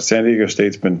 So San Diego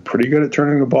State's been pretty good at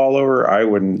turning the ball over.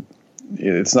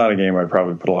 It's not a game I'd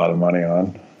probably put a lot of money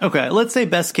on. Okay, let's say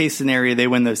best case scenario, they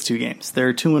win those 2 games.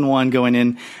 They're 2-1 going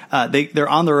in. They're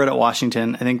on the road at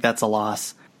Washington. I think that's a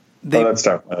loss. That's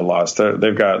definitely a loss.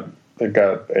 They've got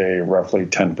a roughly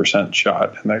 10%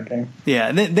 shot in that game.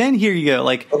 Yeah. Then here you go.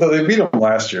 Although they beat them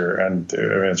last year, and I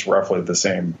mean, it's roughly the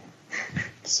same.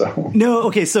 So no,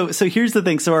 okay. So here's the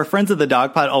thing. So our friends at the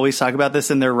Dog Pod always talk about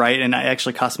this, and they're right. And it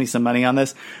actually cost me some money on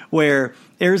this. Where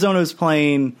Arizona was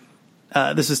playing,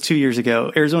 this was 2 years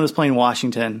ago. Arizona was playing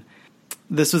Washington.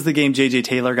 This was the game J.J.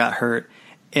 Taylor got hurt,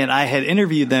 and I had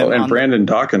interviewed them. And Brandon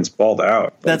Dawkins balled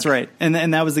out. That's right,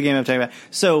 and that was the game I'm talking about.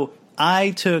 So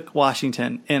I took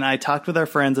Washington, and I talked with our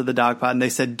friends at the Dog Pod, and they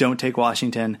said, don't take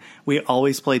Washington. We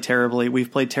always play terribly.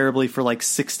 We've played terribly for like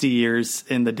 60 years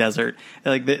in the desert.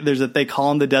 Like they call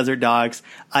them the Desert Dogs.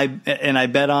 I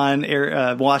bet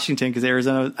on Washington because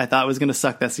Arizona I thought was going to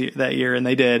suck that year, and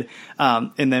they did.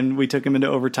 And then we took them into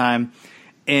overtime,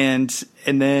 and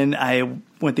then I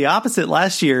went the opposite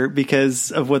last year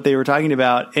because of what they were talking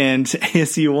about, and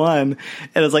ASU won,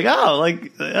 and I was like,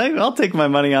 I'll take my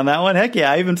money on that one. Heck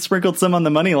yeah. I even sprinkled some on the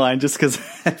money line just because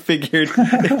I figured,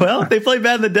 well, if they play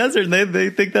bad in the desert and they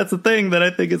think that's a thing, then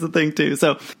I think it's a thing too.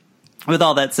 So with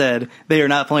all that said, they are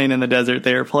not playing in the desert.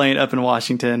 They are playing up in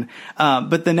Washington.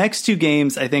 But the next two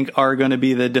games, I think, are going to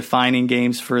be the defining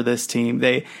games for this team.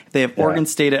 They have Oregon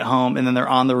State at home, and then they're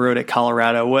on the road at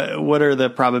Colorado. What are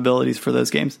the probabilities for those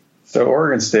games? So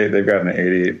Oregon State, they've got an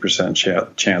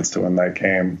 88% chance to win that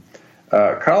game.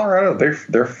 Colorado,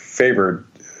 they're favored,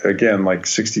 again, like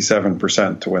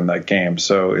 67% to win that game.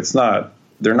 So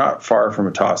they're not far from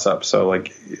a toss-up. So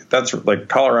that's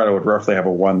Colorado would roughly have a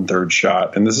 1/3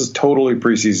 shot. And this is totally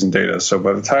preseason data. So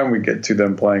by the time we get to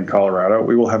them playing Colorado,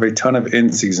 we will have a ton of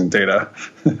in-season data.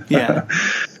 Yeah.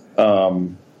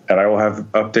 And I will have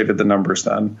updated the numbers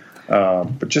then.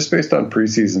 But just based on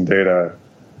preseason data,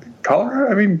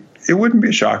 Colorado, I mean, it wouldn't be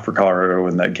a shock for Colorado to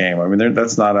win that game. I mean,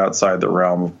 that's not outside the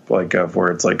realm of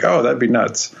where it's like, oh, that'd be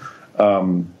nuts.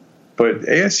 But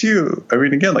ASU, I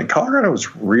mean, again, Colorado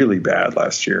was really bad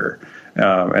last year.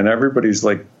 And everybody's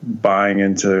buying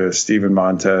into Steven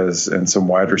Montez and some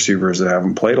wide receivers that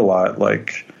haven't played a lot.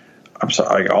 I'm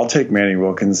sorry, I'll take Manny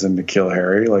Wilkins and N'Keal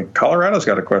Harry. Colorado's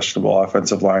got a questionable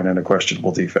offensive line and a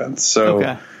questionable defense. So,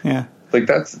 okay. Yeah.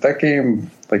 That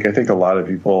game, I think a lot of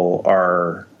people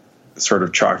are sort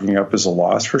of chalking up as a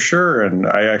loss for sure. And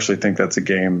I actually think that's a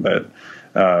game that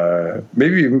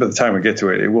maybe even by the time we get to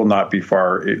it, it will not be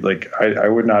far. I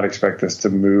would not expect this to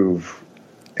move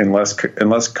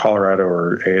unless Colorado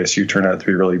or ASU turn out to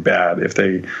be really bad. If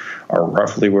they are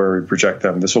roughly where we project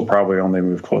them, this will probably only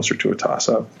move closer to a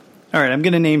toss-up. All right, I'm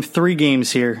going to name 3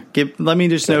 games here. Let me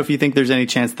just know if you think there's any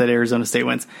chance that Arizona State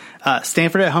wins.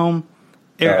 Stanford at home,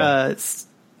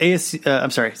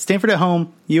 Stanford at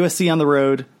home, USC on the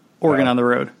road, Oregon on the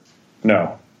road.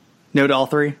 No. No to all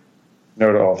 3?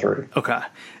 No to all 3. Okay.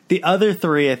 The other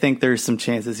 3, I think there's some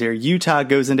chances here. Utah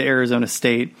goes into Arizona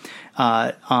State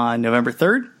on November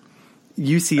 3rd.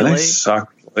 UCLA.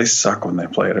 They suck when they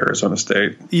play at Arizona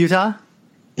State. Utah?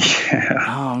 Yeah.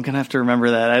 Oh, I'm going to have to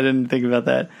remember that. I didn't think about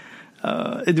that.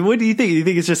 What do you think? Do you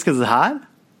think it's just because it's hot?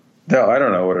 No, I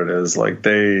don't know what it is.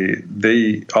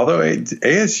 They although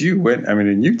ASU went, I mean,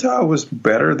 and Utah was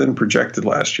better than projected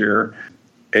last year.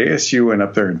 ASU went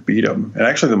up there and beat them. And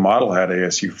actually the model had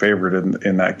ASU favored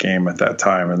in that game at that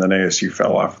time. And then ASU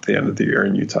fell off at the end of the year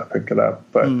and Utah picked it up.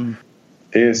 But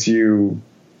ASU,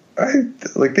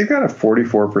 they've got a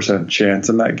 44% chance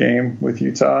in that game with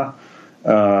Utah.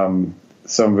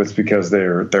 Some of it's because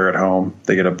they're at home.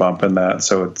 They get a bump in that,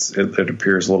 so it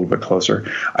appears a little bit closer.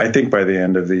 I think by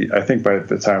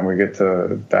the time we get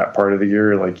to that part of the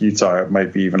year, Utah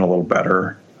might be even a little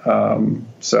better.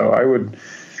 So I would.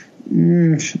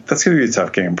 That's going to be a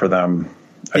tough game for them,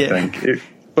 I think.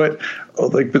 But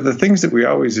the things that we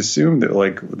always assume that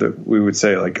we would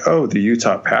say oh, the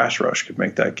Utah pass rush could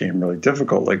make that game really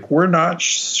difficult. We're not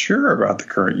sure about the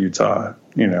current Utah,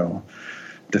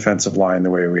 defensive line the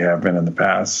way we have been in the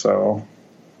past. So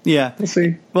yeah, we'll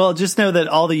see. Well, just know that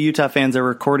all the Utah fans are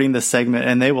recording this segment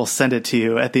and they will send it to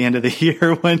you at the end of the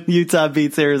year when Utah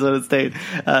beats Arizona State.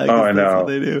 I know. That's what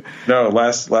they do. No,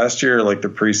 last year, the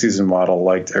preseason model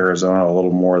liked Arizona a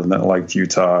little more than it liked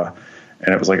Utah.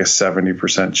 And it was a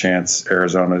 70% chance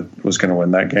Arizona was going to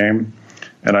win that game.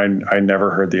 And I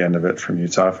never heard the end of it from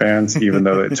Utah fans, even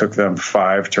though it took them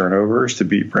 5 turnovers to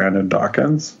beat Brandon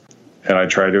Dawkins. And I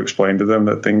tried to explain to them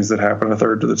that things that happen a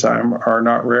third of the time are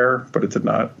not rare, but it did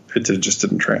not. Just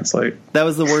didn't translate. That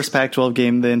was the worst Pac-12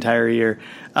 game the entire year.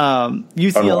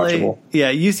 UCLA,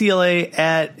 UCLA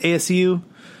at ASU.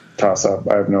 Toss up.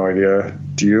 I have no idea.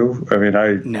 Do you? I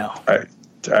mean, no.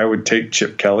 I would take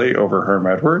Chip Kelly over Herm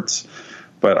Edwards,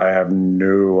 but I have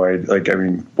no idea. I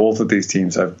mean, both of these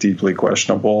teams have deeply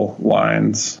questionable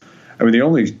lines. I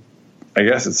mean, I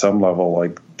guess at some level,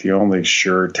 the only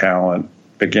sure talent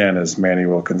again, is Manny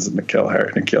Wilkins and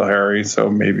N'Keal Harry. So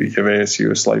maybe give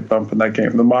ASU a slight bump in that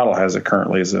game. The model has it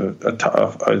currently as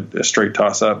a straight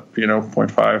toss up,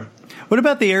 0.5. What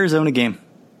about the Arizona game?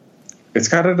 It's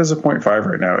got it as a 0.5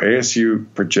 right now. ASU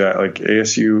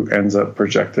ends up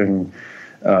projecting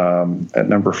at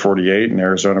number 48, and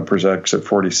Arizona projects at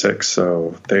 46.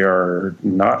 So they are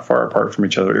not far apart from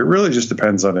each other. It really just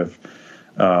depends on if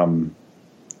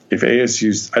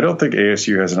ASU's. I don't think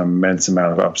ASU has an immense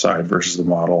amount of upside versus the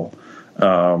model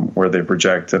where they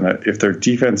project, and if their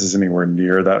defense is anywhere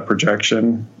near that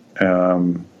projection,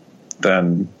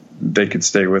 then they could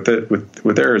stay with it.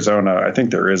 With Arizona, I think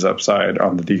there is upside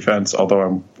on the defense, although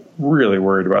I'm really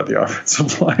worried about the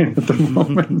offensive line at the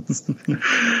moment.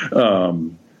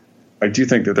 I do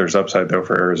think that there's upside, though,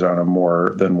 for Arizona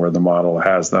more than where the model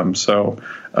has them. So,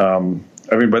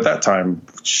 by that time,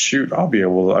 I'll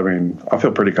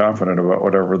feel pretty confident about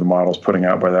whatever the model's putting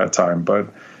out by that time.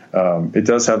 But it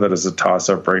does have that as a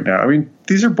toss-up right now.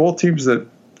 These are both teams that,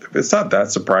 it's not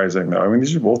that surprising, though.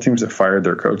 These are both teams that fired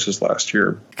their coaches last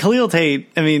year. Khalil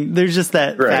Tate, there's just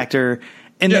that factor.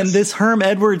 And then this Herm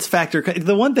Edwards factor.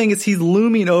 The one thing is he's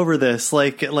looming over this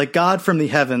like God from the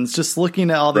heavens, just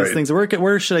looking at all these things.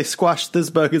 Where should I squash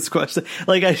this bug and squash that?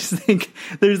 I just think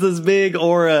there's this big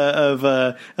aura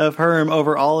of Herm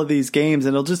over all of these games,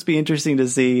 and it'll just be interesting to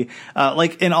see.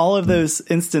 In all of those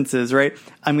instances, right?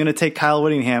 I'm going to take Kyle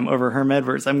Whittingham over Herm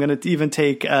Edwards. I'm going to even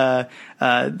take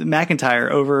McIntyre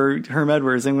over Herm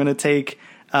Edwards. I'm going to take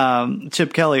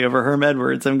Chip Kelly over Herm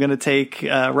Edwards. I'm going to take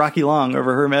Rocky Long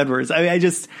over Herm Edwards. Until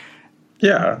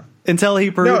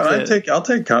he proves it.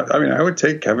 I would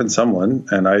take Kevin Sumlin,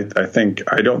 and I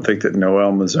don't think that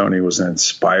Noel Mazzoni was an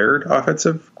inspired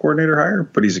offensive coordinator hire,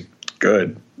 but he's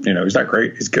good. He's not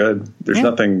great. He's good. There's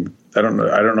nothing. I don't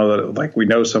know that we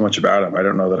know so much about him. I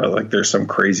don't know that there's some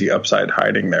crazy upside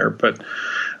hiding there, but.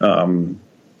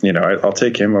 I'll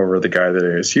take him over the guy that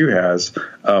ASU has.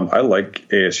 I like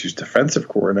ASU's defensive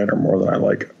coordinator more than I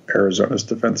like Arizona's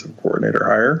defensive coordinator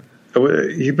hire.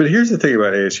 But here's the thing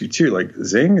about ASU, too.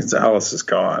 Zane Gonzalez is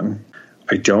gone.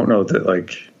 I don't know that,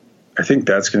 I think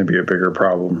that's going to be a bigger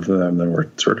problem for them than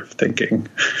we're sort of thinking.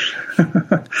 Is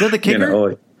that the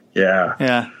kicker? Yeah.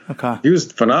 Yeah. Okay. He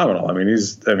was phenomenal.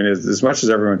 As much as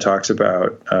everyone talks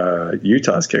about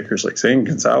Utah's kickers, Zane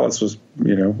Gonzalez was,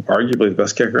 arguably the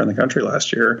best kicker in the country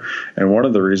last year, and one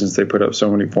of the reasons they put up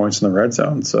so many points in the red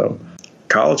zone. So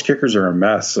college kickers are a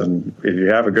mess, and if you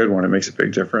have a good one, it makes a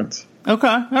big difference. Okay.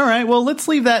 All right. Well, let's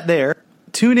leave that there.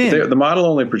 Tune in. The model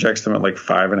only projects them at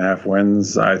 5.5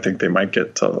 wins. I think they might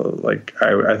get to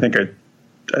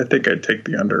I think I'd take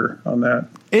the under on that.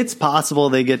 It's possible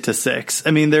they get to 6.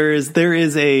 There is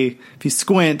if you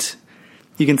squint,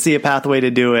 you can see a pathway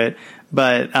to do it,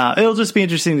 but it'll just be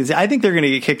interesting to see. I think they're going to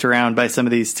get kicked around by some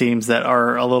of these teams that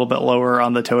are a little bit lower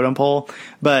on the totem pole,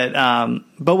 but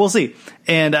we'll see.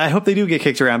 And I hope they do get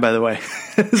kicked around, by the way.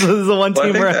 So this is the one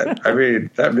team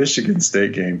that Michigan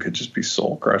State game could just be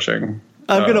soul crushing.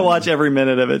 I'm going to watch every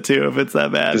minute of it, too, if it's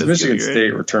that bad. Because Michigan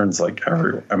State returns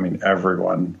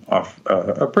everyone off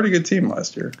a pretty good team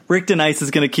last year. Rick DeNice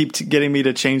is going to keep getting me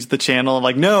to change the channel. I'm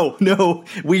like, no,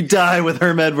 we die with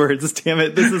Herm Edwards. Damn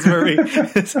it. This is where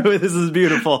this is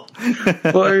beautiful.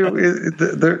 Well,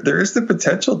 there is the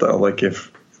potential, though,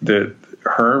 if the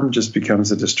Herm just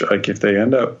becomes if they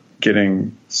end up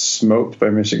getting smoked by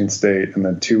Michigan State and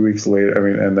then 2 weeks later,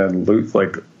 and then lose,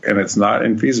 and it's not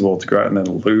infeasible to go out and then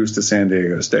lose to San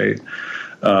Diego State,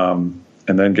 and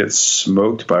then get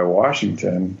smoked by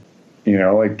Washington,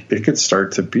 it could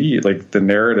start to be the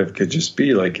narrative could just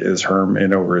be is Herm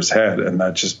in over his head, and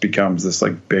that just becomes this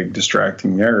big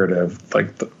distracting narrative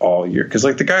all year, because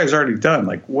the guy's already done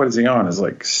what is he on his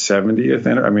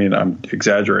 70th I'm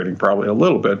exaggerating probably a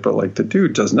little bit, but the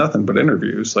dude does nothing but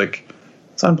interviews.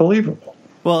 It's unbelievable.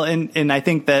 Well, and I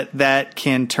think that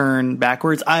can turn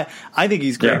backwards. I think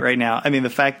he's great right now. The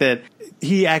fact that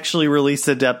he actually released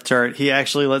a depth chart, he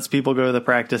actually lets people go to the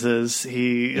practices,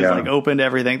 he is open to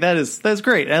everything. That's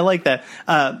great. I like that.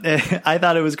 I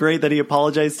thought it was great that he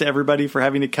apologized to everybody for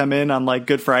having to come in on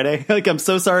Good Friday. I'm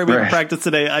so sorry we didn't practice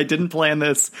today. I didn't plan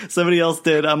this. Somebody else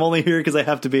did. I'm only here because I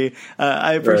have to be.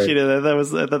 I appreciated that.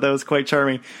 I thought that was quite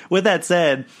charming. With that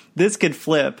said, this could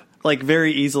flip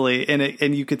very easily,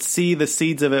 and you could see the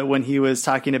seeds of it when he was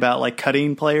talking about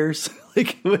cutting players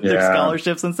with their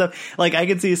scholarships and stuff. I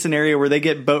could see a scenario where they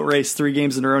get boat raced 3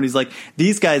 games in a row, and he's like,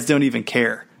 these guys don't even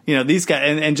care. These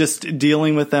guys, and just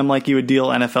dealing with them like you would deal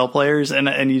NFL players,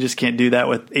 and you just can't do that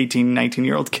with 18,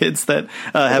 19-year-old kids that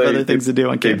have other things to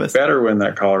do on campus. They better win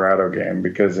that Colorado game,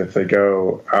 because if they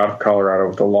go out of Colorado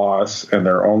with a loss and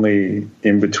their only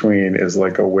in between is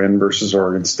a win versus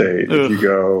Oregon State, if you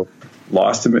go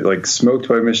lost to like smoked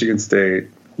by Michigan State,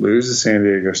 lose to San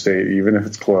Diego State, even if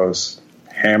it's close,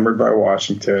 hammered by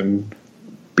Washington,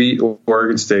 beat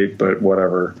Oregon State, but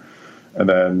whatever, and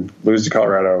then lose to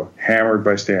Colorado, hammered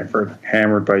by Stanford,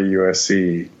 hammered by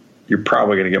USC, you're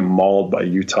probably going to get mauled by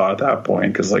Utah at that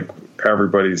point because like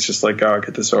everybody's just like, oh,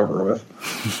 get this over with.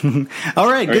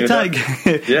 All right, good time.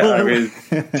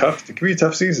 Tough. It could be a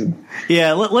tough season.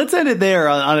 Yeah, let's end it there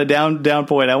on a down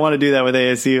point. I want to do that with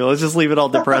ASU. Let's just leave it all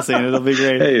depressing. It'll be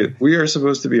great. Hey, we are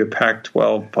supposed to be a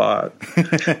Pac-12 pod.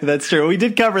 That's true. We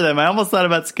did cover them. I almost thought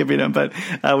about skipping them, but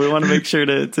we want to make sure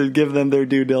to give them their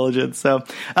due diligence. So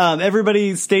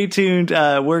everybody stay tuned.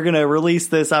 We're going to release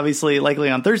this obviously likely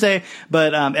on Thursday,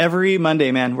 but every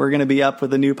Monday, man, we're going to be up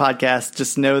with a new podcast.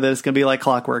 Just know that it's going to be like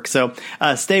clockwork. So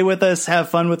stay with us. Have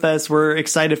fun with us. We're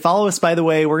excited. Follow us, by the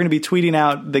way. We're going to be tweeting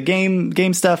out the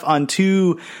game stuff on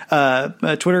two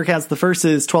Twitter accounts. The first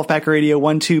is 12 Pack Radio,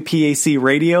 12 PAC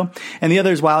Radio, and the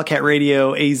other is Wildcat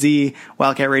Radio AZ,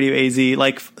 Wildcat Radio AZ.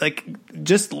 Like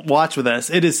just watch with us.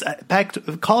 It is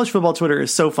college football Twitter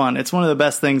is so fun. It's one of the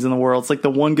best things in the world. It's like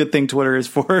the one good thing Twitter is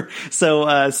for.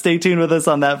 So stay tuned with us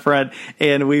on that front,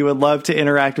 and we would love to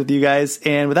interact with you guys.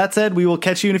 And with that said, we will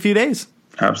catch you in a few days.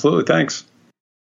 Absolutely. Thanks.